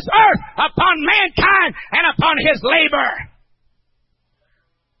of this earth upon mankind and upon his labor.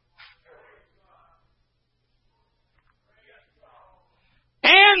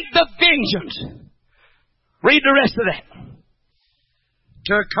 And the vengeance. Read the rest of that.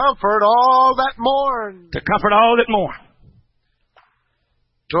 To comfort all that mourn. To comfort all that mourn.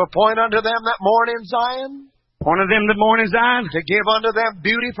 To appoint unto them that mourn in Zion. Point of them that mourn in Zion. To give unto them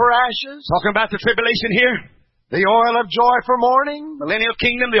beauty for ashes. Talking about the tribulation here. The oil of joy for mourning. Millennial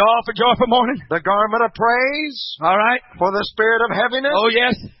kingdom, the oil for joy for mourning. The garment of praise. All right. For the spirit of heaviness. Oh,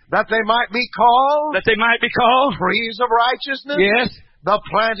 yes. That they might be called. That they might be called. Trees of righteousness. Yes. The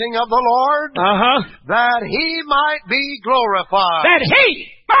planting of the Lord. That He might be glorified. That He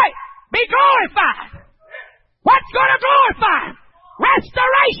might be glorified. What's going to glorify?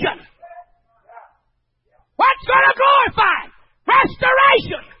 Restoration. What's going to glorify?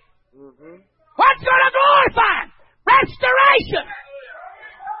 Restoration. What's going to glorify? Restoration.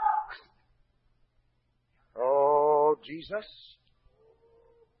 Oh, Jesus.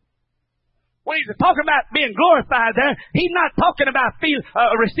 When he's talking about being glorified there, he's not talking about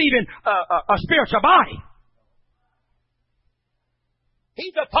receiving a spiritual body.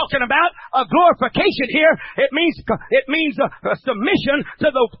 He's talking about a glorification here. It means a submission to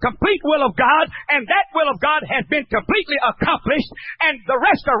the complete will of God, and that will of God has been completely accomplished, and the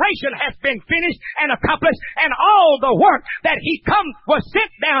restoration has been finished and accomplished, and all the work that He was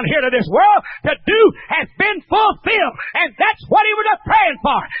sent down here to this world to do has been fulfilled, and that's what He was praying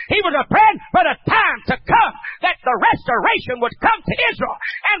for. He was praying for the time to come that the restoration would come to Israel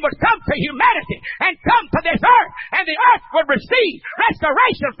and would come to humanity and come to this earth, and the earth would receive restoration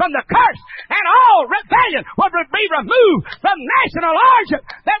from the curse, and all rebellion would be removed from national origin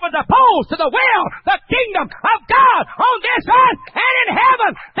that was opposed to the will, the kingdom of God on this earth and in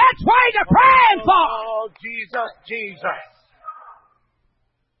heaven. That's why he's praying for. Oh, Jesus, Jesus.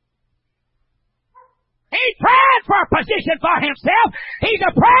 He's praying for a position for himself. He's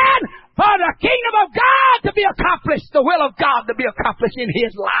praying for the kingdom of God to be accomplished, the will of God to be accomplished in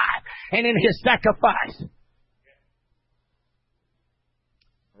his life and in his sacrifice.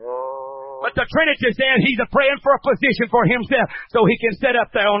 But the Trinity says he's praying for a position for himself so he can sit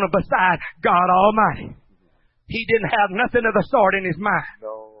up there on the beside God Almighty. He didn't have nothing of the sort in his mind.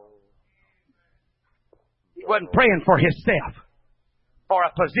 No. He wasn't praying for himself, for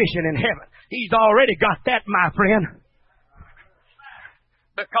a position in heaven. He's already got that, my friend.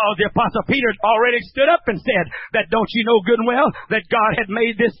 Because the Apostle Peter already stood up and said that don't you know good and well that God had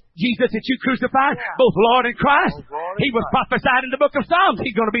made this Jesus that you crucified both Lord and Christ. He was prophesied in the book of Psalms.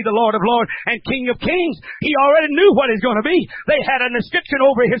 He's going to be the Lord of Lords and King of Kings. He already knew what he's going to be. They had an inscription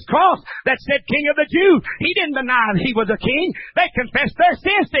over his cross that said King of the Jews. He didn't deny that he was a king. They confessed their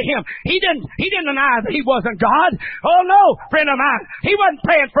sins to him. He didn't deny that he wasn't God. Oh no, friend of mine. He wasn't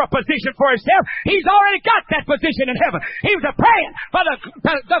praying for a position for himself. He's already got that position in heaven. He was praying for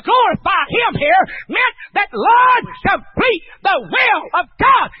the glorify him here meant that Lord complete the will of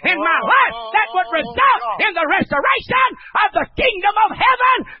God in my life that would result in the restoration of the kingdom of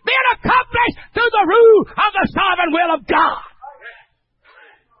heaven being accomplished through the rule of the sovereign will of God.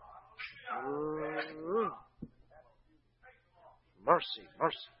 Mercy,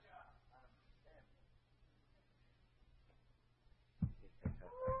 mercy.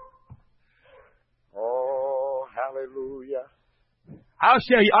 Oh, hallelujah. I'll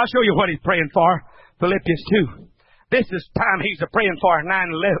show you what he's praying for. Philippians 2. This is time he's praying for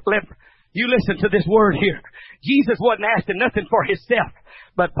 9:11. You listen to this word here. Jesus wasn't asking nothing for himself,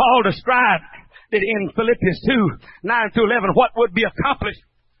 but Paul described that in Philippians 2:9-11 what would be accomplished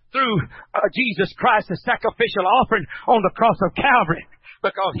through Jesus Christ, the sacrificial offering on the cross of Calvary.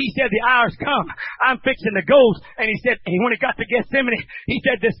 Because he said, the hour's come. I'm fixing to go. And he said, and when he got to Gethsemane, he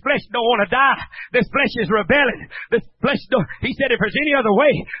said, this flesh don't want to die. This flesh is rebelling. This flesh don't. He said, if there's any other way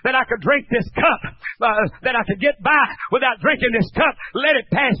that I could drink this cup, that I could get by without drinking this cup, let it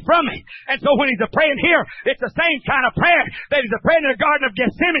pass from me. And so when he's praying here, it's the same kind of prayer that he's praying in the Garden of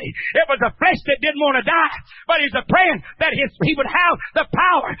Gethsemane. It was a flesh that didn't want to die. But he's praying that he would have the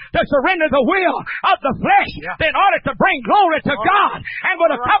power to surrender the will of the flesh in order to bring glory to God. And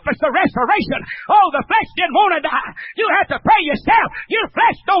would accomplish the restoration. Oh, the flesh didn't want to die. You have to pray yourself. Your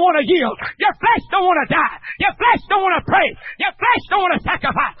flesh don't want to yield. Your flesh don't want to die. Your flesh don't want to pray. Your flesh don't want to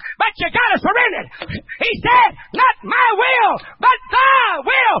sacrifice. But you got to surrender. He said, not my will, but thy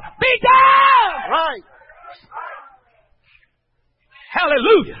will be done. Right.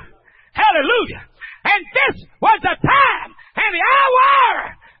 Hallelujah. Hallelujah.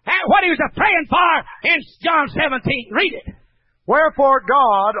 what he was praying for in John 17. Read it. Wherefore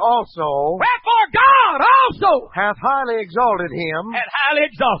God also Wherefore God also hath highly exalted him had highly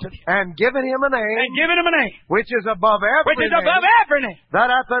exalted him and given him a name and given him a name which is above every which is name, above every name. that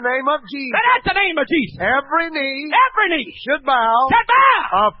at the name of Jesus That at the name of Jesus every knee every knee should bow should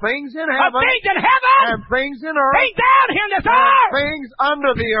bow of things in of heaven things in heaven, and things in earth things down here in this and earth, things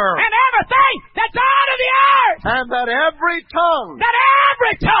under the earth, and everything that's under the earth. and that every tongue That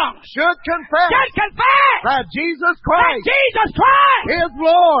every tongue should confess should confess that Jesus that Christ Jesus Christ is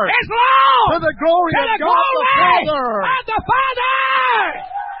Lord, is Lord to the glory to of the God the glory Father. of the Father.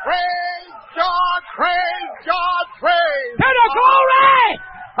 Praise God, praise God, praise To the glory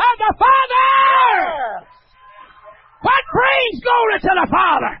of the Father. God. What brings glory to the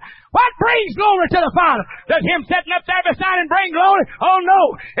Father? What brings glory to the Father? Does him sitting up there beside him bring glory? Oh no.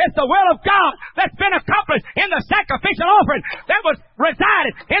 It's the will of God that's been accomplished in the sacrificial offering that was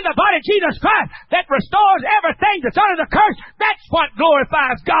resided in the body of Jesus Christ that restores everything that's under the curse. That's what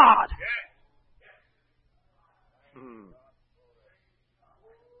glorifies God.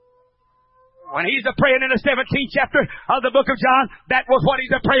 When he's a praying in the 17th chapter of the book of John, that was what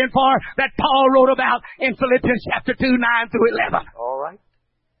he's a praying for, that Paul wrote about in Philippians chapter 2, 9 through 11. All right.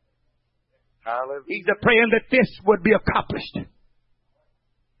 Hallelujah. He's a praying that this would be accomplished.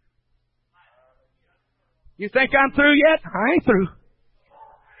 You think I'm through yet? I ain't through.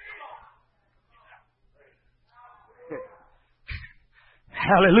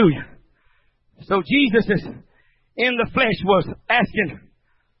 Hallelujah. So Jesus is in the flesh was asking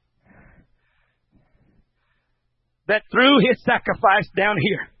that through his sacrifice down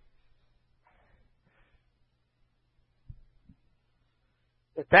here,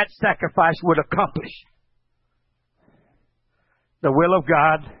 that sacrifice would accomplish the will of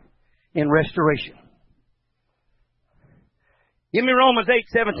God in restoration. Give me Romans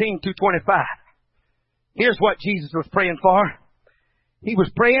 8:17-25. Here's what Jesus was praying for. He was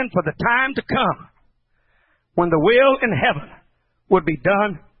praying for the time to come when the will in heaven would be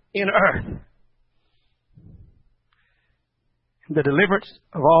done in earth. The deliverance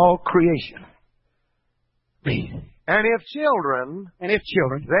of all creation. Read. And if children, then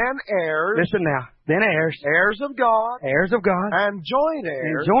heirs, listen now, then heirs, heirs of God, and joint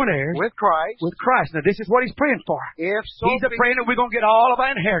heirs, with Christ. Now this is what he's praying for. If so he's praying that we're going to get all of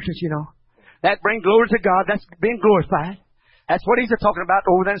our inheritance, you know. That brings glory to God. That's being glorified. That's what he's talking about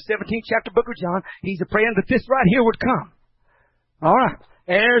over there in the 17th chapter book of John. He's praying that this right here would come. All right.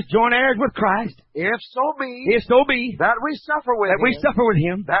 Heirs, joint heirs with Christ. If so be that we suffer with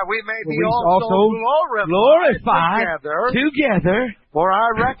him, that we may be also glorified together. For I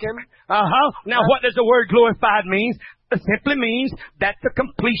reckon. Now what does the word glorified mean? It simply means that the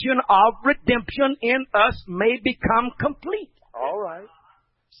completion of redemption in us may become complete. All right.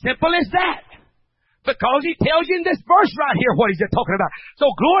 Simple as that. Because he tells you in this verse right here what he's talking about. So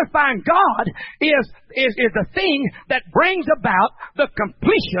glorifying God is the thing that brings about the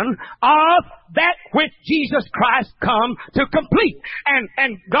completion of that which Jesus Christ come to complete.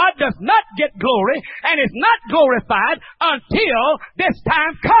 And God does not get glory and is not glorified until this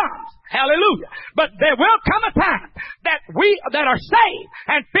time comes. Hallelujah. But there will come a time that we that are saved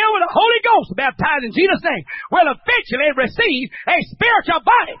and filled with the Holy Ghost, baptized in Jesus' name, will eventually receive a spiritual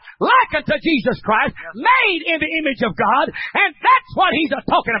body like unto Jesus Christ, made in the image of God. And that's what he's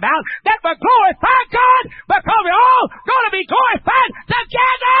talking about. That will glorify God because we're all going to be glorified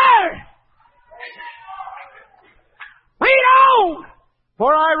together. Read on.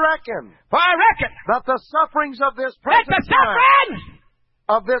 For I reckon that the sufferings of this present time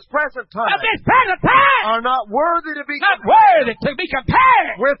are not worthy to be compared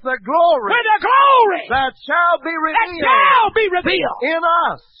with the glory that shall be revealed in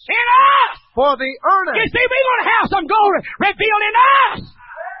us. For the earnest. You see, we're going to have some glory revealed in us.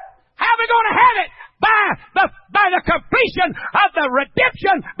 How are we going to have it? By the completion of the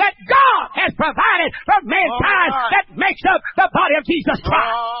redemption that God has provided for mankind that makes up the body of Jesus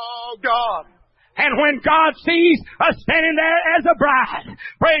Christ. Oh, God. And when God sees us standing there as a bride,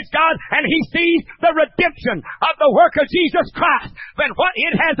 praise God, and he sees the redemption of the work of Jesus Christ, then what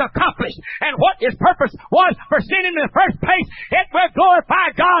it has accomplished and what his purpose was for sin in the first place, it will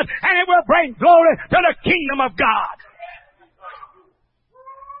glorify God and it will bring glory to the kingdom of God.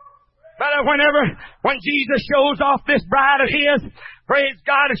 But when Jesus shows off this bride of his, praise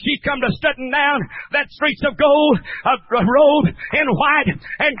God, as she come to strutting down that streets of gold, a robe in white,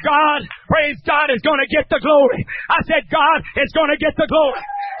 and God, praise God, is going to get the glory. I said God is going to get the glory.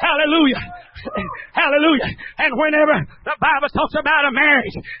 Hallelujah. Hallelujah. And whenever the Bible talks about a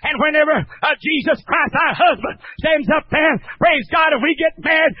marriage, and whenever Jesus Christ, our husband, stands up there, praise God, if we get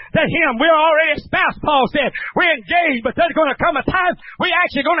married to Him, we're already espoused, Paul said. We're engaged, but there's going to come a time we're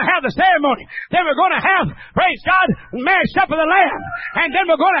actually going to have the ceremony. Then we're going to have, praise God, marriage supper of the Lamb. And then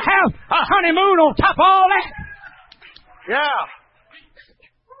we're going to have a honeymoon on top of all that. Yeah.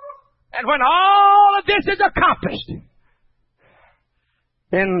 And when all of this is accomplished,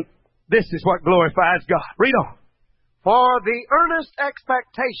 then this is what glorifies God. Read on. For the earnest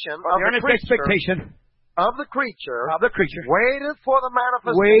expectation of the creature waited for the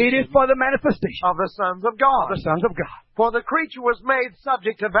manifestation of the sons of God. For the creature was made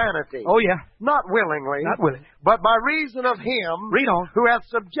subject to vanity. Oh yeah. Not willingly. But by reason of Him Read on. who hath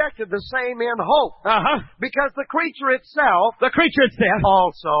subjected the same in hope. Because the creature itself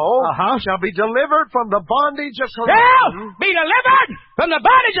also shall be delivered from the bondage of corruption. Shall be delivered from the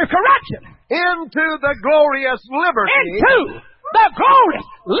bondage of corruption. Into the glorious liberty. Into the glorious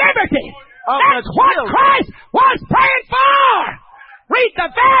liberty. That's what Christ was praying for. Read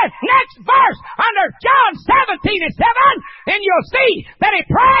the very next verse under John 17 and 7, and you'll see that He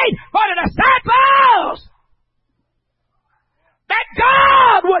prayed for the disciples that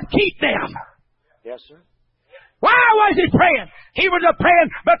God would keep them. Yes, sir. Why was He praying? He was praying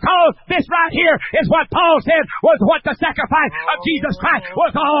because this right here is what Paul said was what the sacrifice of Jesus Christ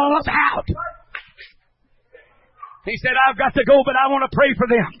was all about. He said, I've got to go, but I want to pray for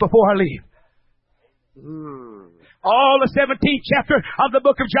them before I leave. All the 17th chapter of the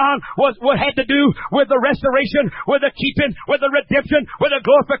book of John was what had to do with the restoration, with the keeping, with the redemption, with the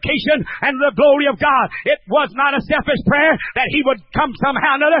glorification and the glory of God. It was not a selfish prayer that He would come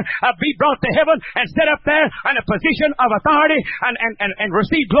somehow or another, be brought to heaven and sit up there in a position of authority and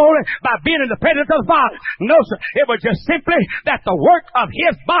receive glory by being in the presence of the Father. No, sir. It was just simply that the work of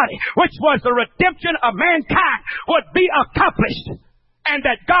His body, which was the redemption of mankind, would be accomplished. And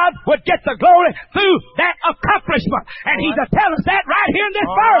that God would get the glory through that accomplishment. And He's telling us that right here in this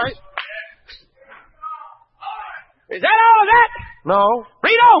verse. Is that all of that? No.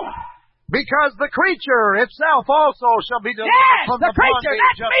 Read on. Because the creature itself also shall be delivered from the creature,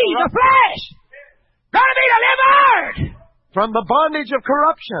 bondage that's me, the flesh. Gonna be delivered. From the bondage of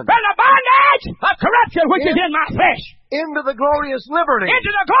corruption. From the bondage of corruption which is in my flesh. Into the glorious liberty.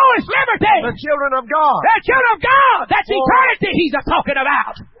 Into the glorious liberty. The children of God. The children of God. That's eternity He's talking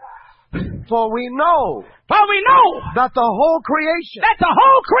about. For we know that the whole creation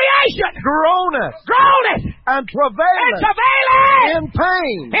groaneth and travaileth in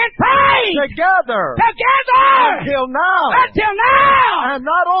pain together until now. And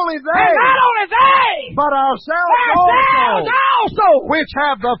not only they but ourselves also which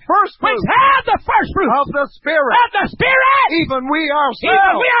have the first fruit of the Spirit. Even we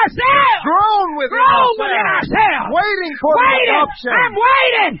ourselves groan within ourselves, waiting for the adoption. I'm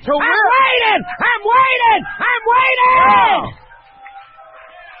waiting. Wow.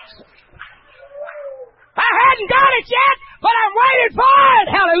 I hadn't got it yet, but I'm waiting for it.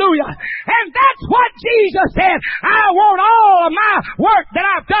 Hallelujah. And that's what Jesus said. I want all of my work that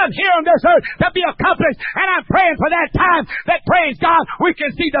I've done here on this earth to be accomplished. And I'm praying for that time that, praise God, we can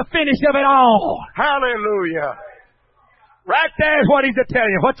see the finish of it all. Hallelujah. Right there is what He's telling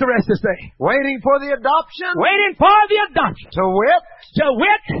you. What's the rest to say? Waiting for the adoption. Waiting for the adoption. To wit.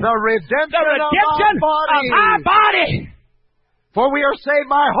 The redemption of our body. For we are saved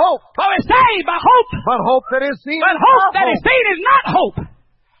by hope. For we're saved by hope. But hope that is seen is not hope.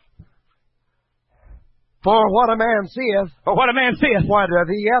 For what a man seeth. Why doth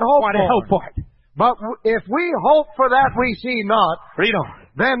he yet hope for it? But if we hope for that we see not. Read on.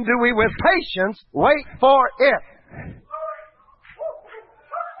 Then do we with patience wait for it.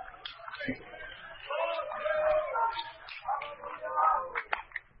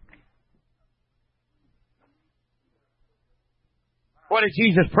 What is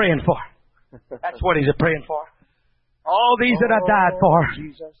Jesus praying for? That's what He's praying for. All these that I died for.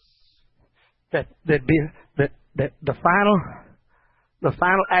 Jesus. That the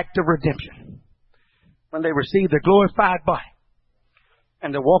final act of redemption. When they receive the glorified body.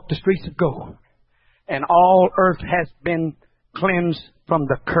 And they walk the streets of gold. And all earth has been cleansed from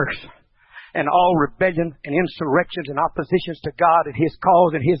the curse. And all rebellion and insurrections and oppositions to God and His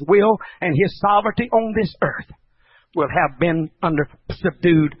cause and His will and His sovereignty on this earth will have been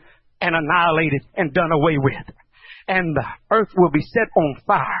subdued and annihilated and done away with. And the earth will be set on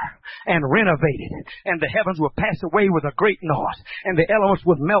fire. and renovated. And the heavens will pass away with a great noise, and the elements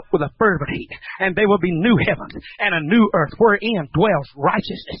will melt with a fervent heat. And there will be new heavens and a new earth wherein dwells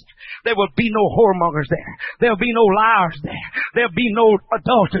righteousness. There will be no whoremongers there. There'll be no liars there. There'll be no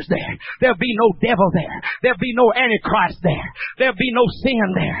adulterers there. There'll be no devil there. There'll be no antichrist there. There'll be no sin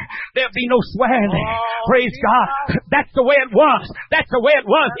there. There'll be no swearing there. Praise God. That's the way it was. That's the way it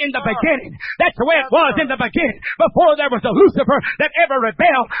was in the beginning. That's the way it was in the beginning. Before there was a Lucifer that ever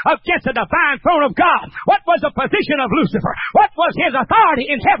rebelled against the divine throne of God. What was the position of Lucifer? What was his authority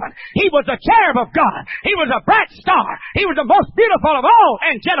in heaven? He was a cherub of God. He was a bright star. He was the most beautiful of all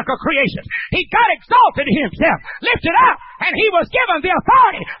angelical creations. He got exalted in himself, lifted up, and he was given the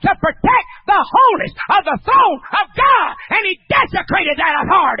authority to protect the wholeness of the throne of God. And he desecrated that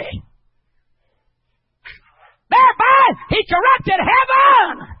authority. Thereby, he corrupted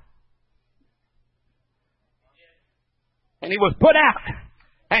heaven. And he was put out.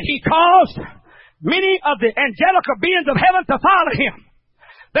 And he caused many of the angelical beings of heaven to follow him.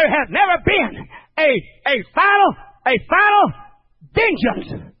 There has never been a final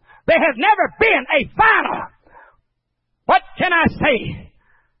vengeance. There has never been a final. What can I say?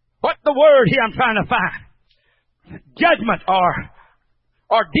 What the word here I'm trying to find? Judgment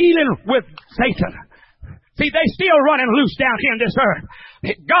or dealing with Satan. See, they still running loose down here in this earth.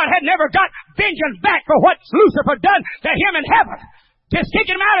 God had never got vengeance back for what Lucifer done to him in heaven. Just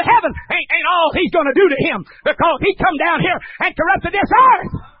kicking him out of heaven ain't all he's going to do to him, because he come down here and corrupted this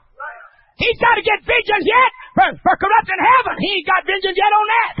earth. He's got to get vengeance yet for corrupting heaven. He ain't got vengeance yet on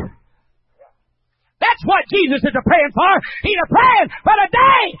that. That's what Jesus is praying for. He's praying for the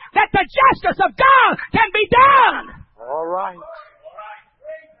day that the justice of God can be done. All right.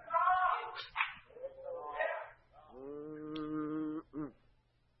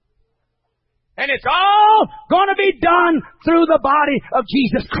 And it's all going to be done through the body of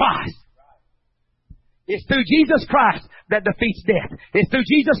Jesus Christ. It's through Jesus Christ that defeats death. It's through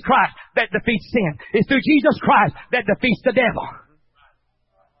Jesus Christ that defeats sin. It's through Jesus Christ that defeats the devil.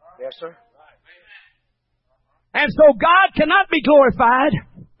 Yes, sir. And so God cannot be glorified,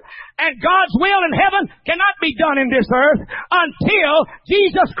 and God's will in heaven cannot be done in this earth until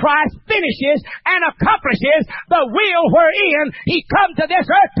Jesus Christ finishes and accomplishes the will wherein He come to this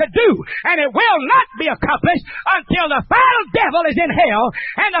earth to do. And it will not be accomplished until the final devil is in hell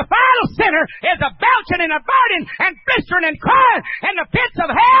and the final sinner is a belching and a burning and blistering and crying in the pits of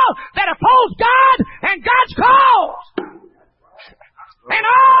hell that oppose God and God's cause. And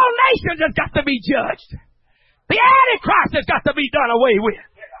all nations have got to be judged. The Antichrist has got to be done away with.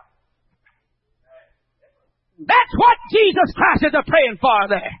 That's what Jesus Christ is praying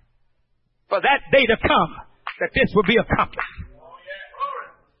for there. For that day to come, that this will be accomplished.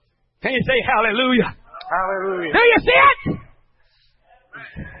 Can you say hallelujah? Hallelujah. Do you see it?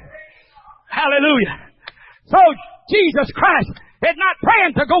 Hallelujah. So Jesus Christ is not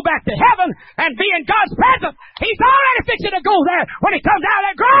praying to go back to heaven and be in God's presence. He's already fixing to go there when He comes out of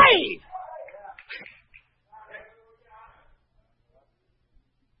that grave.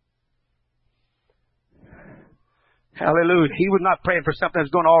 Hallelujah. He was not praying for something that's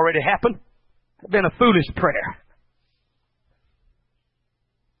going to already happen. It's been a foolish prayer.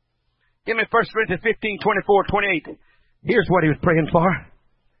 Give me 1 Corinthians 15:24-28. Here's what he was praying for.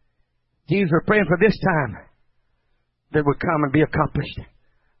 Jesus was praying for this time that would come and be accomplished.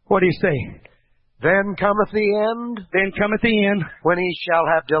 What did he say? Then cometh the end. Then cometh the end. When He shall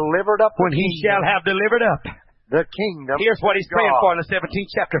have delivered up. When He shall have delivered up the kingdom. Here's what he's praying for in the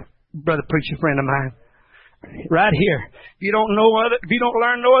 17th chapter. Brother preacher friend of mine. Right here. If you don't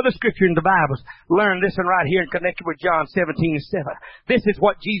learn no other scripture in the Bible, learn this one right here and connect it with John 17:7. This is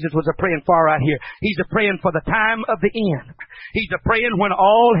what Jesus was praying for right here. He's praying for the time of the end. He's praying when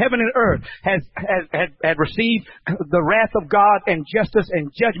all heaven and earth has received the wrath of God and justice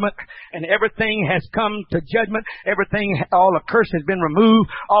and judgment, and everything has come to judgment. Everything, all the curse has been removed.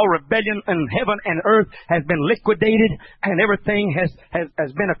 All rebellion in heaven and earth has been liquidated, and everything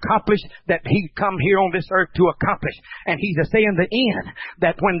has been accomplished that He come here on this earth to accomplish. And He's saying the end,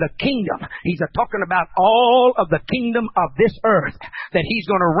 that when the kingdom, He's talking about all of the kingdom of this earth, that He's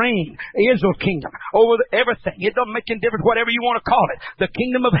going to reign, Israel's kingdom, over everything. It doesn't make any difference, whatever you want to call it, the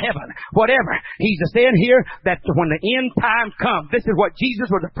kingdom of heaven, whatever. He's saying here that when the end time comes, this is what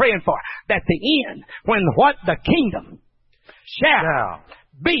Jesus was praying for, that the end, when what? The kingdom shall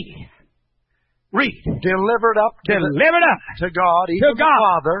be. Read. Delivered up to God, even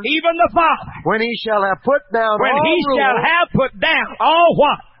the Father. When He shall have put down shall have put down all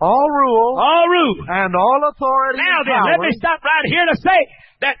what? All rule. And all authority. Now then, let me stop right here to say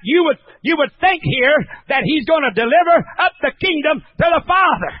that you would think here that He's going to deliver up the kingdom to the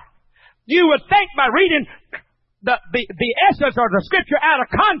Father. You would think by reading the essence or the scripture out of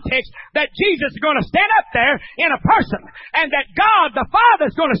context that Jesus is going to stand up there in a person, and that God the Father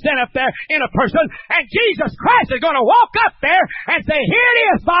is going to stand up there in a person, and Jesus Christ is going to walk up there and say, here it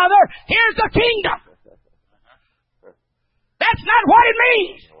is, Father, here's the kingdom. That's not what it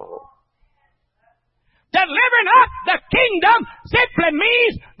means. Delivering up the kingdom simply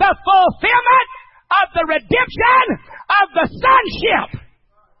means the fulfillment of the redemption of the sonship.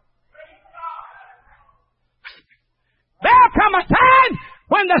 There'll come a time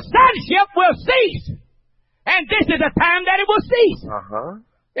when the sonship will cease. And this is a time that it will cease.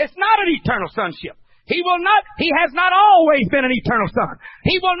 It's not an eternal sonship. He has not always been an eternal son.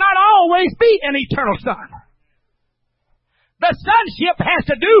 He will not always be an eternal son. The sonship has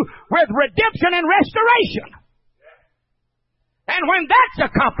to do with redemption and restoration. And when that's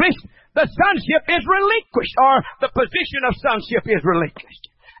accomplished, the sonship is relinquished, or the position of sonship is relinquished.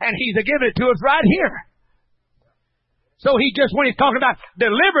 And He's given it to us right here. So when he's talking about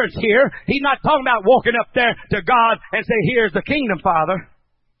deliverance here, He's not talking about walking up there to God and say, here's the kingdom, Father.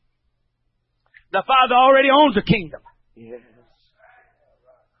 The Father already owns the kingdom. Yes.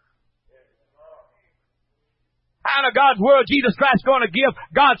 How in God's world Jesus Christ going to give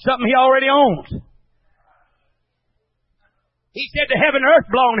God something He already owns? He said the heaven and earth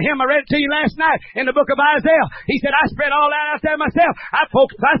belong to Him. I read it to you last night in the book of Isaiah. He said, I spread all that out there myself. I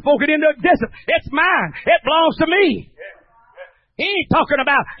spoke it into existence. It's mine. It belongs to me. He ain't talking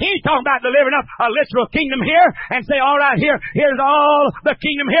about delivering up a literal kingdom here and say, all right, here's all the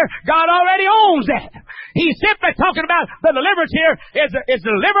kingdom here. God already owns that. He's simply talking about the deliverance here is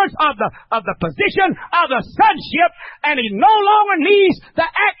deliverance of the position of the sonship, and He no longer needs the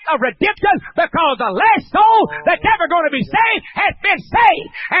act of redemption, because the last soul that's ever going to be saved has been saved,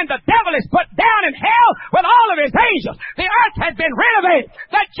 and the devil is put down in hell with all of his angels. The earth has been renovated.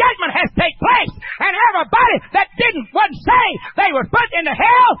 The judgment has taken place, and everybody that wasn't saved, they were put into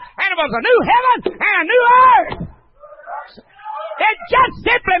hell, and it was a new heaven and a new earth. It just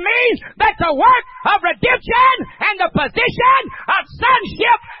simply means that the work of redemption and the position of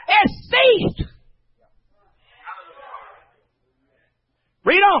sonship is ceased.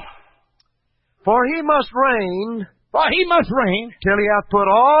 Read on. For He must reign till He hath put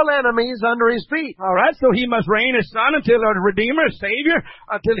all enemies under His feet. All right, so He must reign as Son until the Redeemer, Savior,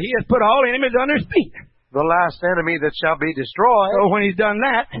 until He has put all enemies under His feet. The last enemy that shall be destroyed. So when He's done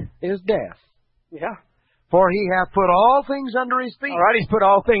that, is death. Yeah. For He hath put all things under His feet. All right, He's put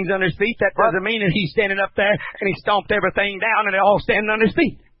all things under His feet. That doesn't mean that He's standing up there and He stomped everything down and they're all standing under His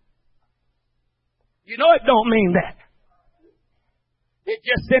feet. You know it don't mean that. It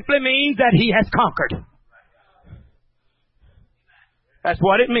just simply means that He has conquered. That's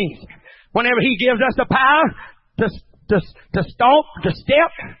what it means. Whenever He gives us the power to stomp, to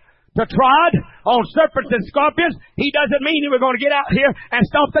step, to trod on serpents and scorpions, He doesn't mean that we're going to get out here and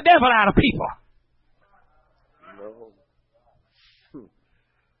stomp the devil out of people.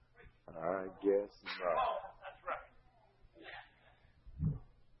 I guess not.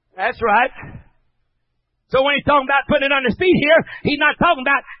 That's right. So when He's talking about putting it on His feet here, He's not talking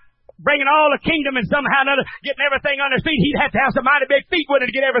about bringing all the kingdom and somehow or another getting everything on His feet. He'd have to have some mighty big feet with it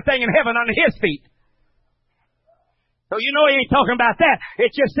to get everything in heaven under His feet. So you know He ain't talking about that.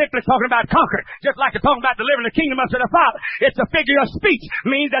 It's just simply talking about conquering. Just like it's talking about delivering the kingdom unto the Father. It's a figure of speech.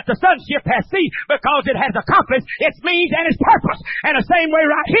 Means that the sonship has ceased because it has accomplished its means and its purpose. And the same way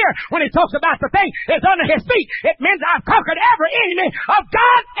right here, when He talks about the thing that's under His feet, it means I've conquered every enemy of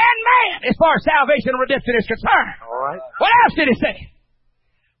God and man as far as salvation and redemption is concerned. All right. What else did He say?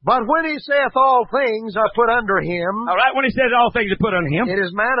 But when He saith all things are put under Him. All right, when He says all things are put under Him. It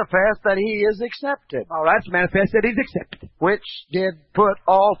is manifest that He is accepted. All right, it's manifest that He's accepted. Which did put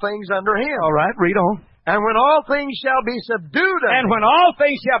all things under Him. All right, read on. And when all things shall be subdued. And when all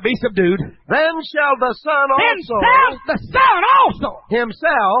things shall be subdued. Then shall the Son also. The Son also.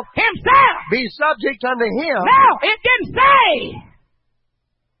 Himself. Be subject unto Him. No, it didn't say.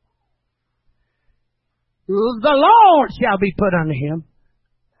 The Lord shall be put unto Him.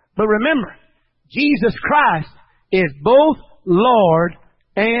 But remember, Jesus Christ is both Lord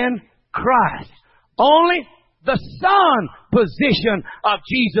and Christ. Only the Son position of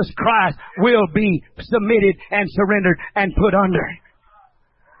Jesus Christ will be submitted and surrendered and put under.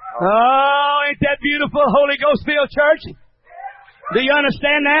 Oh, ain't that beautiful, Holy Ghost filled church? Do you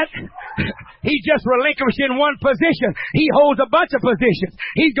understand that? He's just relinquishing one position. He holds a bunch of positions.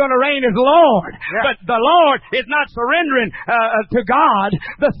 He's going to reign as Lord. Yeah. But the Lord is not surrendering to God.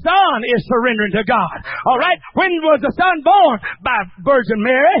 The Son is surrendering to God. All right? When was the Son born? By Virgin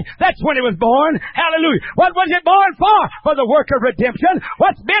Mary. That's when He was born. Hallelujah. What was it born for? For the work of redemption.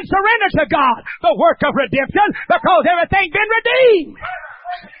 What's been surrendered to God? The work of redemption. Because everything's been redeemed.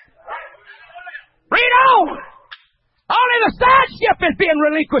 Read on. Only the sonship is being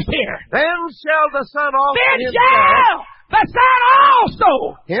relinquished here. Then shall the Son also Then himself, shall the Son also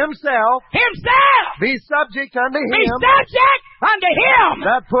himself be subject unto be him subject unto Him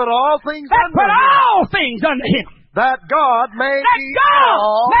that put all things that under put him, all things under Him. that God may That be God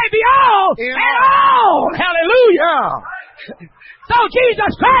all may be all in and all. Hallelujah. Yeah. So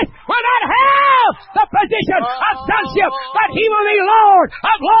Jesus Christ will not have the position of sonship, but He will be Lord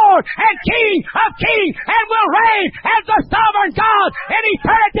of lords and King of kings and will reign as the sovereign God in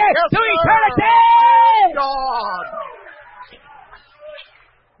eternity to eternity. God.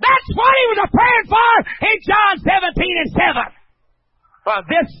 That's what He was praying for in John 17 and 7. For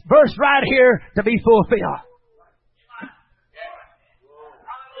this verse right here to be fulfilled.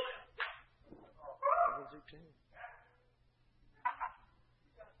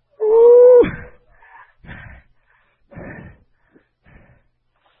 Ooh.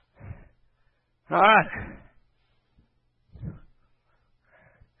 All right.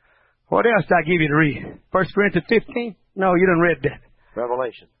 What else did I give you to read? 1 Corinthians 15? No, you done read that.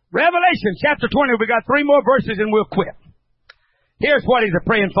 Revelation. Revelation chapter 20. We got 3 more verses and we'll quit. Here's what He's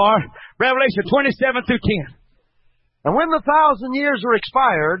praying for. Revelation 27 through 10. And when the 1,000 years are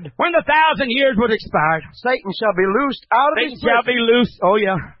expired, When the 1,000 years was expired, Satan shall be loosed out of Satan his shall prison, be loose. Oh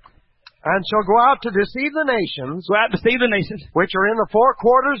yeah. and shall go out to deceive the nations, Go out to see the nations. which are in the 4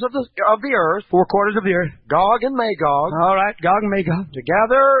 quarters of the earth, 4 quarters of the earth. Gog and Magog, All right. Gog and Magog. to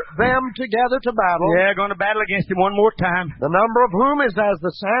gather them together to battle, Yeah, going to battle against him one more time. the number of whom is as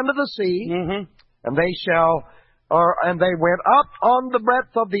the sand of the sea, Mm-hmm. and they went up on the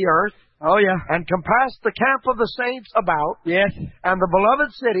breadth of the earth, Oh yeah. and compassed the camp of the saints about, Yes. and the beloved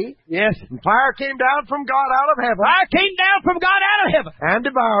city, Yes. and fire came down from God out of heaven, Fire came down from God out of heaven and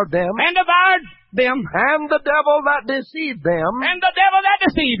devoured them, and devoured them, and the devil that deceived them and the devil that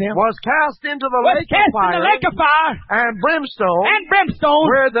deceived them was cast into the was lake of cast in fire the lake of fire and brimstone, and brimstone,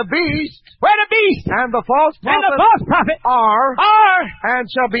 where the beast where the beast and the false and the prophet false prophet are, are and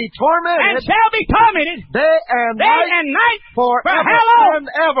shall be and tormented shall be tormented day and day night and night forever for how long? and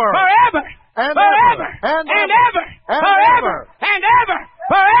ever. Forever. And Forever. ever. And ever. And Forever. ever. And ever.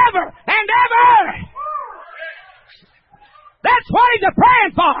 Forever. And ever. That's what He's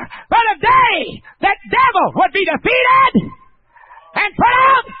praying for. For the day that devil would be defeated and put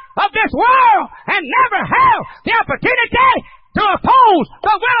out of this world and never have the opportunity to oppose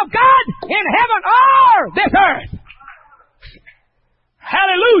the will of God in heaven or this earth.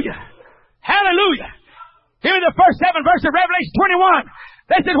 Hallelujah. Hallelujah. Give me the first 7 verses of Revelation 21.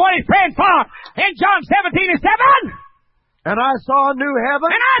 This is what He's praying for in John 17 and 7. And I saw a new heaven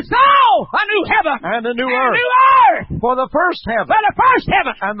And I saw a new heaven and a new and a earth. new earth. For the first heaven For the first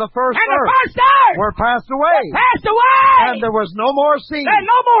heaven and the first and the earth first earth were passed away, passed away. and there was no more sea. There's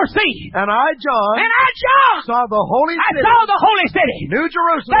no more sea. And I, John, And I, John, saw the holy I city, saw the holy city, New the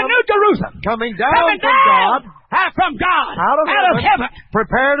Jerusalem, New Jerusalem, coming down coming from God, from God, out of heaven,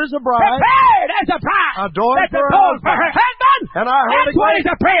 prepared as a bride, prepared as a bride, adorned that's for her adorned for her husband. And I heard That's what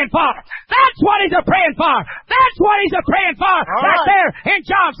He's praying for. That's what He's praying for. That's what He's praying for. All Right right. there in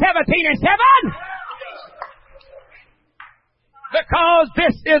John 17 and 7. Because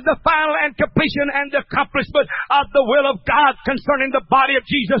this is the final and completion and accomplishment of the will of God concerning the body of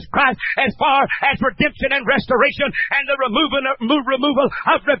Jesus Christ as far as redemption and restoration and the removal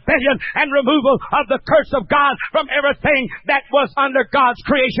of rebellion and removal of the curse of God from everything that was under God's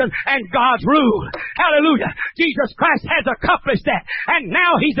creation and God's rule. Hallelujah. Jesus Christ has accomplished that. And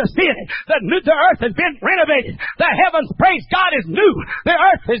now He's ascended. The earth has been renovated. The heavens, praise God, is new. The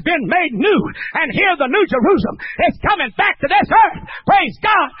earth has been made new. And here the New Jerusalem is coming back to this earth. Praise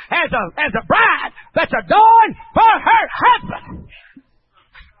God, as a bride that's adorned for her husband.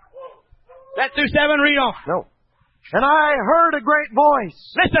 That through 7, read on. No. And I heard a great voice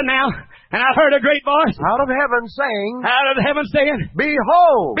Listen now. And I heard a great voice out of heaven saying, out of heaven saying,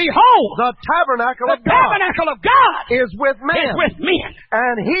 Behold, Behold, the tabernacle the of God tabernacle of God is with men, is with men,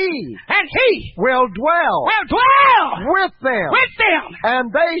 and He and He will dwell will dwell with them,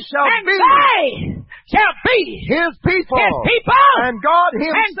 and they shall and be they shall be His people, and God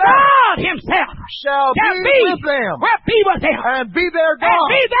Himself shall be with them, will be with them, and be their and God,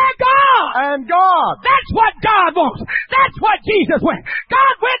 be their God. and God. That's what God wants. That's what Jesus went.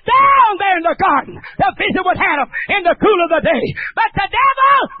 God went down there in the garden to visit with Adam in the cool of the day. But the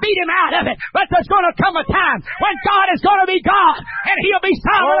devil beat him out of it. But there's going to come a time when God is going to be God, and He'll be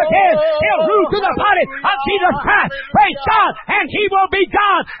sovereign again. He'll rule through the body of Jesus Christ. Praise God. And He will be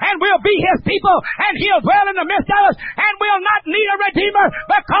God, and we'll be His people, and He'll dwell in the midst of us, and we'll not need a Redeemer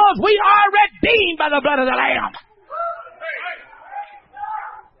because we are redeemed by the blood of the Lamb.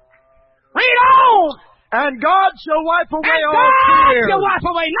 Read on. And God shall wipe away and all God tears. shall wipe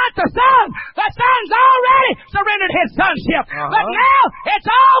away, not the Son. The Son's already surrendered His sonship. But now it's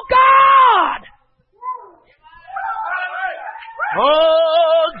all God.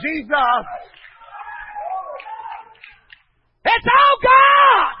 Oh, Jesus. It's all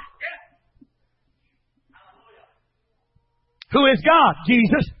God. Who is God?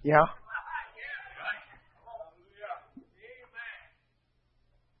 Jesus. Yeah.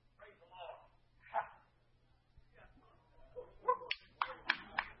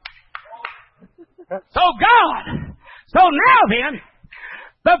 So God. So now then,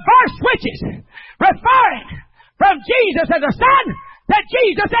 the verse switches, referring from Jesus as the Son to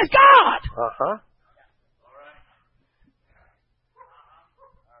Jesus as God.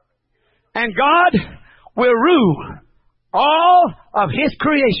 And God will rule all of His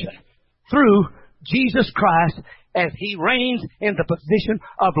creation through Jesus Christ as He reigns in the position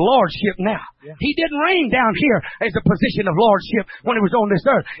of lordship now. Yeah. He didn't reign down here as a position of lordship when He was on this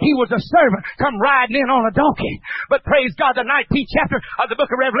earth. He was a servant come riding in on a donkey. But praise God, the 19th chapter of the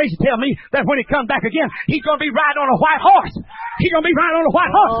book of Revelation tell me that when He comes back again, He's going to be riding on a white horse. He's going to be riding on a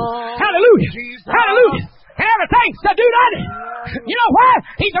white horse. Hallelujah. Jesus. Hallelujah. And everything's to do nothing. You know why?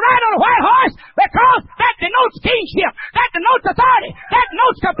 He's riding on a white horse because that denotes kingship. That denotes authority. That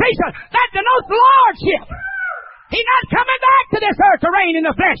denotes completion. That denotes lordship. He's not coming back to this earth to reign in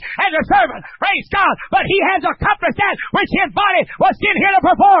the flesh as a servant. Praise God. But He has accomplished that which His body was sent here to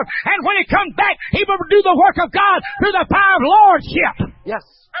perform. And when He comes back, He will do the work of God through the power of lordship. Yes.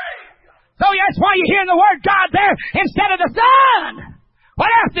 So that's why you're hearing the word God there instead of the Son. What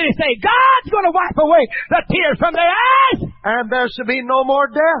else did He say? God's going to wipe away the tears from their eyes. And there should be no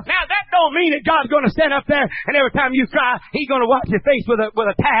more death. Now that don't mean that God's going to stand up there and every time you cry, He's going to wash your face with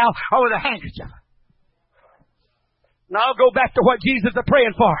a towel or with a handkerchief. Now I'll go back to what Jesus is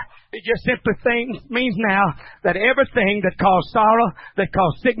praying for. It just simply means now that everything that caused sorrow, that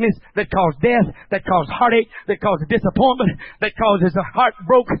caused sickness, that caused death, that caused heartache, that causes disappointment, that causes a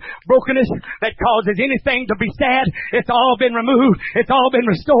brokenness, that causes anything to be sad, it's all been removed. It's all been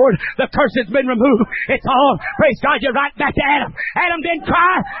restored. The curse has been removed. It's all, praise God, you're right back to Adam. Adam didn't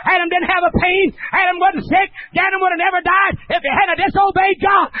cry. Adam didn't have a pain. Adam wasn't sick. Adam would have never died if he hadn't disobeyed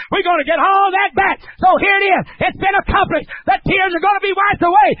God. We're going to get all that back. So here it is. It's been accomplished. The tears are going to be wiped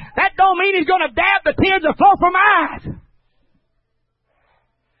away. That don't mean He's going to dab the tears that flow from eyes.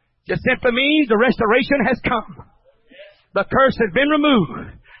 Just simply means the restoration has come. The curse has been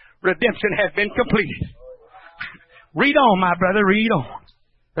removed. Redemption has been completed. Read on, my brother, read on.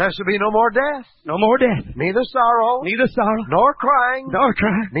 There should be no more death. No more death. Neither sorrow. Neither sorrow. Nor crying. Nor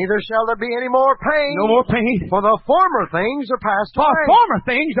crying. Neither shall there be any more pain. No more pain. For the former things are passed away. For former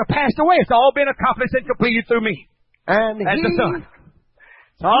things are passed away. It's all been accomplished and completed through me. And as the Son.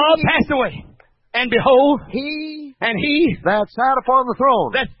 It's all passed away. And behold, He that sat upon the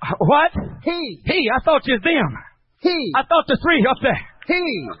throne. That what? He. I thought you was them. He. I thought the three up there.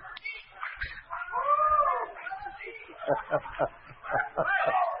 He.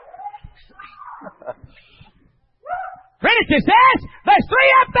 Trinity says there's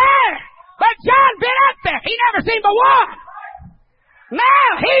three up there, but John been up there. He never seen but one. Now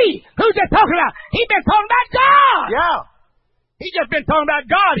who's just talking about? He been talking about God. Yeah. He just been talking about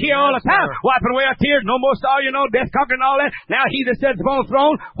God here all the time, wiping away our tears, no more sorrow, death conquering all that. Now He that sits upon the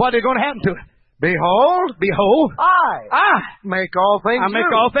throne, what is going to happen to it? Behold, I make all things new. I make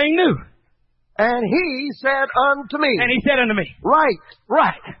all things new. And He said unto me. And He said unto me. Right.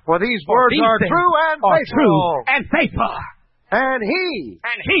 For these words are true and faithful. And He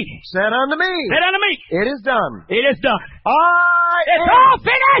said unto me. It is done. It is done. It's all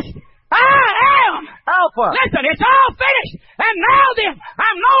finished. I am Alpha. Listen, it's all finished. And now then,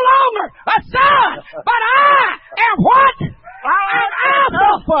 I'm no longer a son, but I am what? I'm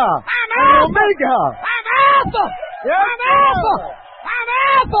Alpha. I'm Alpha. Omega. I'm Alpha. Yes, I'm Alpha. I'm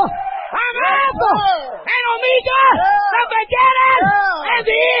Alpha. I'm Alpha. And Omega. The beginning and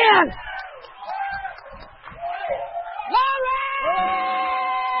the end. Glory.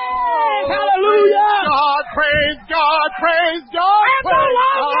 Hallelujah. God, praise God, praise God. I'm no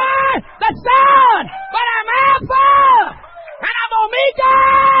longer the Son, but I'm Alpha, and I'm Omega.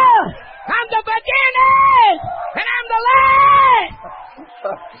 I'm the beginning, and I'm the last.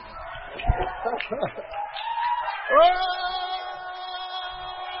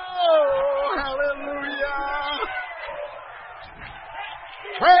 Oh, hallelujah.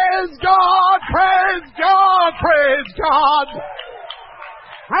 Praise God, praise God, praise God.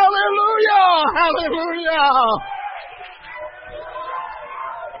 Hallelujah, hallelujah.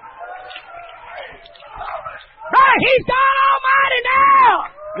 Right, He's God Almighty now.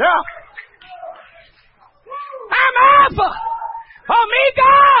 Yeah. I'm Alpha,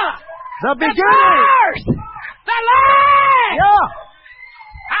 Omega, The the beginning. first, the last. Yeah.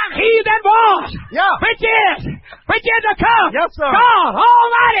 I'm He that was, Yeah. which is to come. Yes, sir. God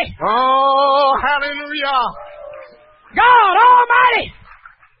Almighty, Oh, hallelujah. God Almighty.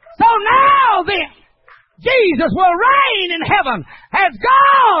 So now then, Jesus will reign in heaven as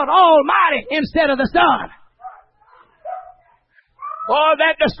God Almighty instead of the Son. Boy,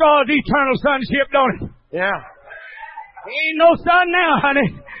 that destroys the eternal sonship, don't it? Yeah. He ain't no son now, honey.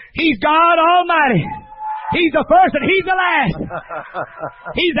 He's God Almighty. He's the first and He's the last.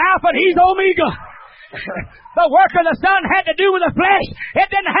 He's Alpha and He's Omega. The work of the Son had to do with the flesh. It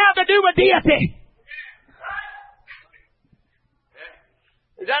didn't have to do with deity.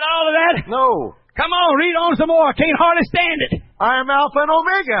 Is that all of that? No. Come on, read on some more. I can't hardly stand it. I am Alpha and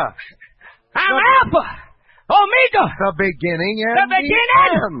Omega. I'm Alpha, Omega, The beginning the and beginning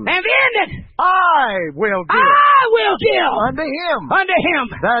the end. and the ending. I will give I will give unto him. unto Him.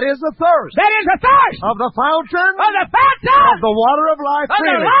 That is the thirst That is the thirst of the fountain of the fountain of the water of life of the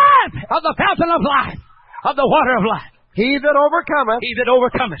freely. life of the fountain of life of the water of life. He that overcometh He that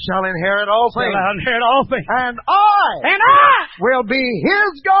overcometh shall inherit all shall things. inherit all things. And I And I will be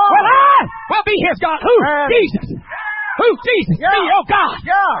his God. will be His God. Who? And- Jesus. Who? Jesus. Yeah. Me, your God.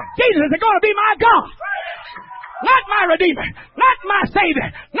 Yeah. Jesus is going to be my God. Not my Redeemer. Not my Savior.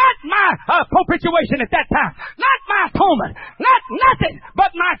 Not my propitiation at that time. Not my atonement. Not nothing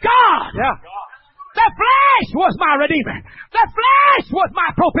but my God. Yeah. The flesh was my Redeemer. The flesh was my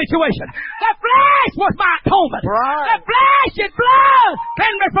propitiation. The flesh was my atonement. Right. The flesh and blood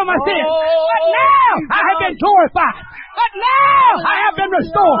cleansed me from my sins. But now I have been glorified. But now I have been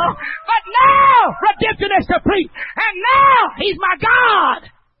restored. But now redemption is complete. And now He's my God.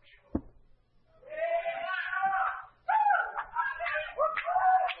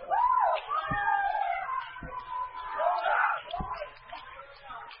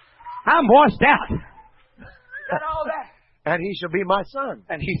 I'm washed out. And all that. And he shall be my son.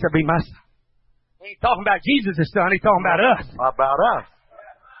 And He shall be my son. He ain't talking about Jesus' son. He's talking about us. About us.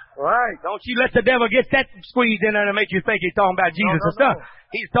 Right. Don't you let the devil get that squeezed in there to make you think he's talking about Jesus' son. no.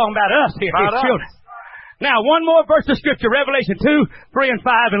 He's talking about us here, About His us. children. Now, one more verse of Scripture, Revelation 2, 3, and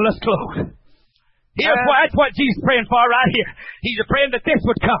 5, and let's close. That's what Jesus is praying for right here. He's praying that this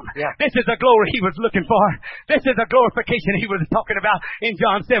would come. Yeah. This is the glory He was looking for. This is the glorification He was talking about in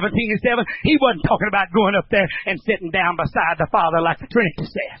John 17 and 7. He wasn't talking about going up there and sitting down beside the Father like the Trinity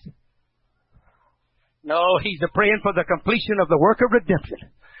says. No, He's praying for the completion of the work of redemption,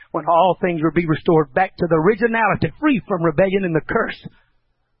 when all things will be restored back to the originality, free from rebellion and the curse.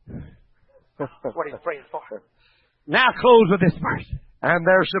 That's what He's praying for. Now close with this verse. And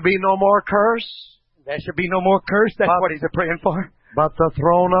there shall be no more curse, There should be no more curse. That's what He's praying for. but the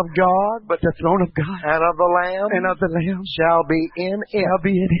throne of God But the throne of God and of the Lamb and of the Lamb shall be in it. shall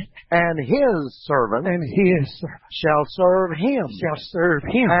be in it, And his servant and His servant shall serve him. shall serve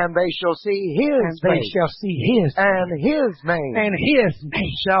Him, And they shall see his and they face. shall see His, And his name and His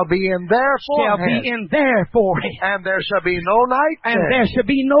name shall be in their shall be forehead. in their forehead, And there shall be no night and there. there shall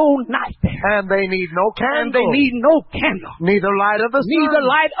be no night there, And they need no and candle. they need no candle, neither light of the sun. neither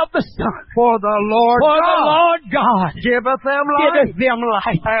light of the sun. For the Lord For the God Lord God giveth them light. giveth them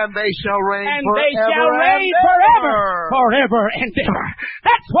light, And they shall reign and forever they shall reign and forever, ever. forever and ever.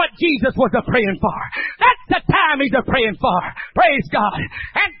 That's what Jesus was praying for. That's the time He's praying for. Praise God.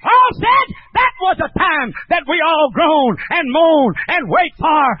 And Paul said that was the time that we all groan and moan and wait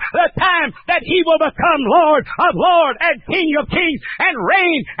for, the time that He will become Lord of lords and King of kings and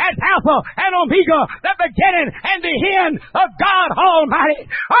reign as Alpha and Omega, the beginning and the end of God Almighty.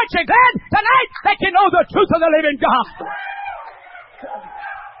 Aren't you glad tonight that you know the truth of the living God?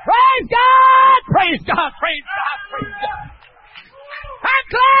 Praise God! Praise God! Praise God! Praise God! I'm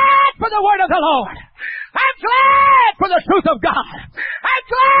glad for the word of the Lord. I'm glad for the truth of God. I'm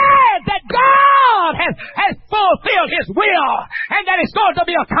glad that God has fulfilled His will and that it's going to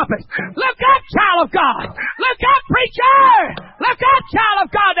be accomplished. Look up, child of God. Look up, preacher. Look up, child of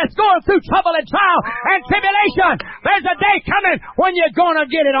God that's going through trouble and trial and tribulation. There's a day coming when you're going to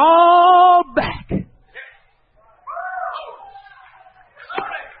get it all back.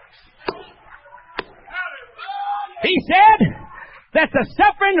 He said, that the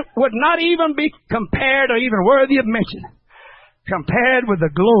suffering would not even be compared or even worthy of mention, compared with the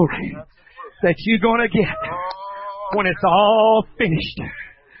glory that you're going to get when it's all finished,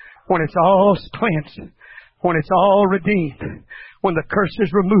 when it's all cleansed, when it's all redeemed, when the curse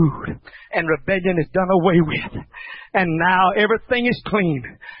is removed and rebellion is done away with. And now everything is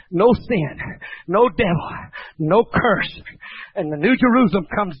clean. No sin, no devil, no curse. And the New Jerusalem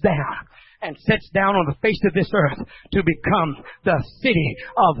comes down and sits down on the face of this earth to become the city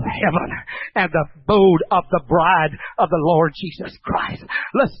of heaven and the abode of the bride of the Lord Jesus Christ.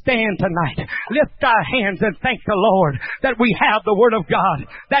 Let's stand tonight. Lift our hands and thank the Lord that we have the Word of God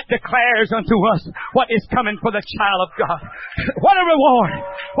that declares unto us what is coming for the child of God. What a reward!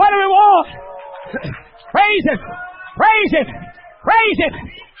 What a reward! Praise Him! Praise Him! Praise Him!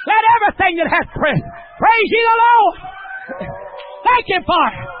 Let everything that hath breath praise ye the Lord! Thank Him for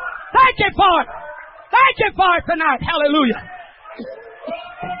it! Thank Him for it! Thank Him for it tonight! Hallelujah!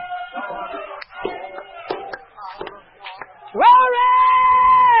 Glory!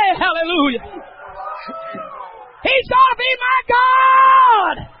 Hallelujah! He's gonna be my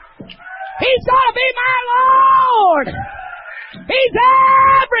God! He's gonna be my Lord! He's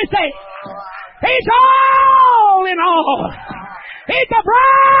everything! He's all in all! He's the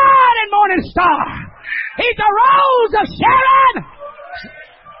bright and morning star! He's the rose of Sharon!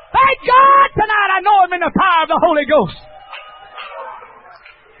 Thank God tonight I know Him in the power of the Holy Ghost.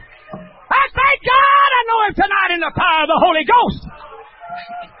 I thank God I know Him tonight in the power of the Holy Ghost.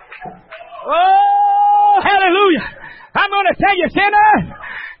 Oh, hallelujah. I'm going to tell you, sinner,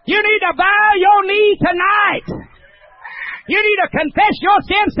 you need to bow your knee tonight. You need to confess your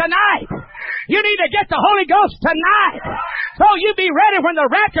sins tonight. You need to get the Holy Ghost tonight. So you be ready when the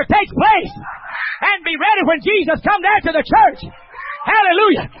rapture takes place. And be ready when Jesus comes down to the church.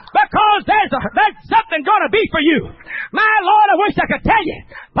 Hallelujah. Because there's something going to be for you. My Lord, I wish I could tell you.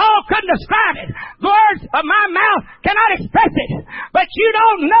 Paul couldn't describe it. The words of my mouth cannot express it. But you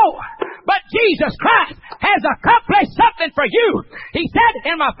don't know. But Jesus Christ has accomplished something for you. He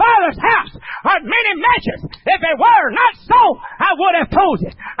said, in my Father's house are many mansions. If it were not so, I would have told you.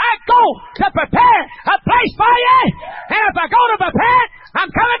 I go to prepare a place for you. And if I go to prepare it,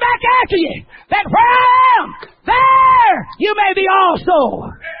 I'm coming back after you. That where I am, there you may be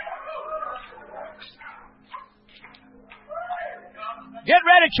also. Get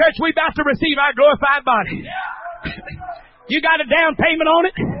ready, church. We're about to receive our glorified body. You got a down payment on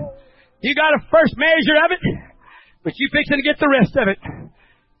it. You got a first measure of it. But you fixing to get the rest of it.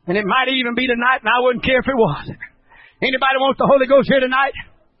 And it might even be tonight, and I wouldn't care if it was. Anybody wants the Holy Ghost here tonight?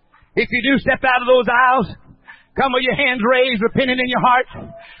 If you do, step out of those aisles. Come with your hands raised, repenting in your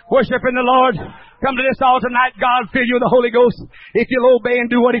heart, worshiping the Lord. Come to this altar tonight. God fill you with the Holy Ghost if you'll obey and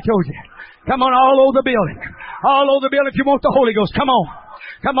do what He told you. Come on all over the building. All over the building if you want the Holy Ghost. Come on.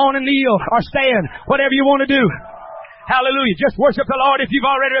 Come on and kneel or stand. Whatever you want to do. Hallelujah. Just worship the Lord if you've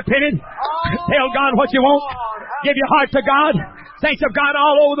already repented. Tell God what you want. Give your heart to God. Saints of God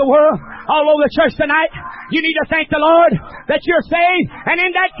all over the world, all over the church tonight. You need to thank the Lord that you're saved and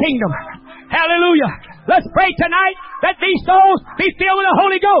in that kingdom. Hallelujah. Let's pray tonight that these souls be filled with the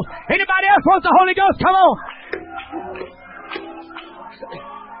Holy Ghost. Anybody else wants the Holy Ghost? Come on.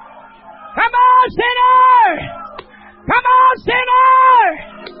 Come on, sinner! Come on, sinner!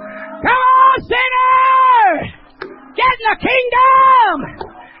 Come on, sinner! Get in the kingdom!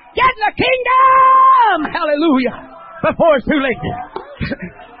 Get in the kingdom! Hallelujah. Before it's too late.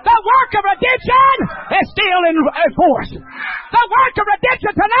 The work of redemption is still in force. The work of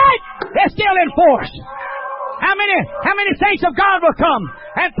redemption tonight is still in force. How many saints of God will come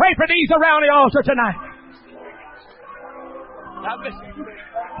and pray for these around the altar tonight? God bless you.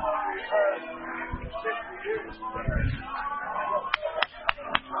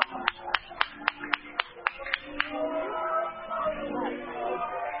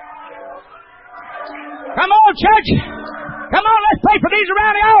 Come on, church. Come on, let's pray for these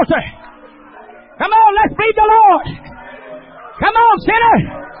around the altar. Come on, let's plead the Lord. Come on, sinner.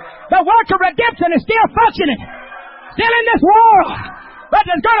 The work of redemption is still functioning. Still in this world. But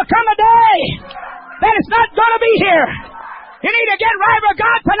there's going to come a day that it's not going to be here. You need to get right with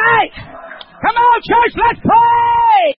God tonight. Come on, church, let's pray.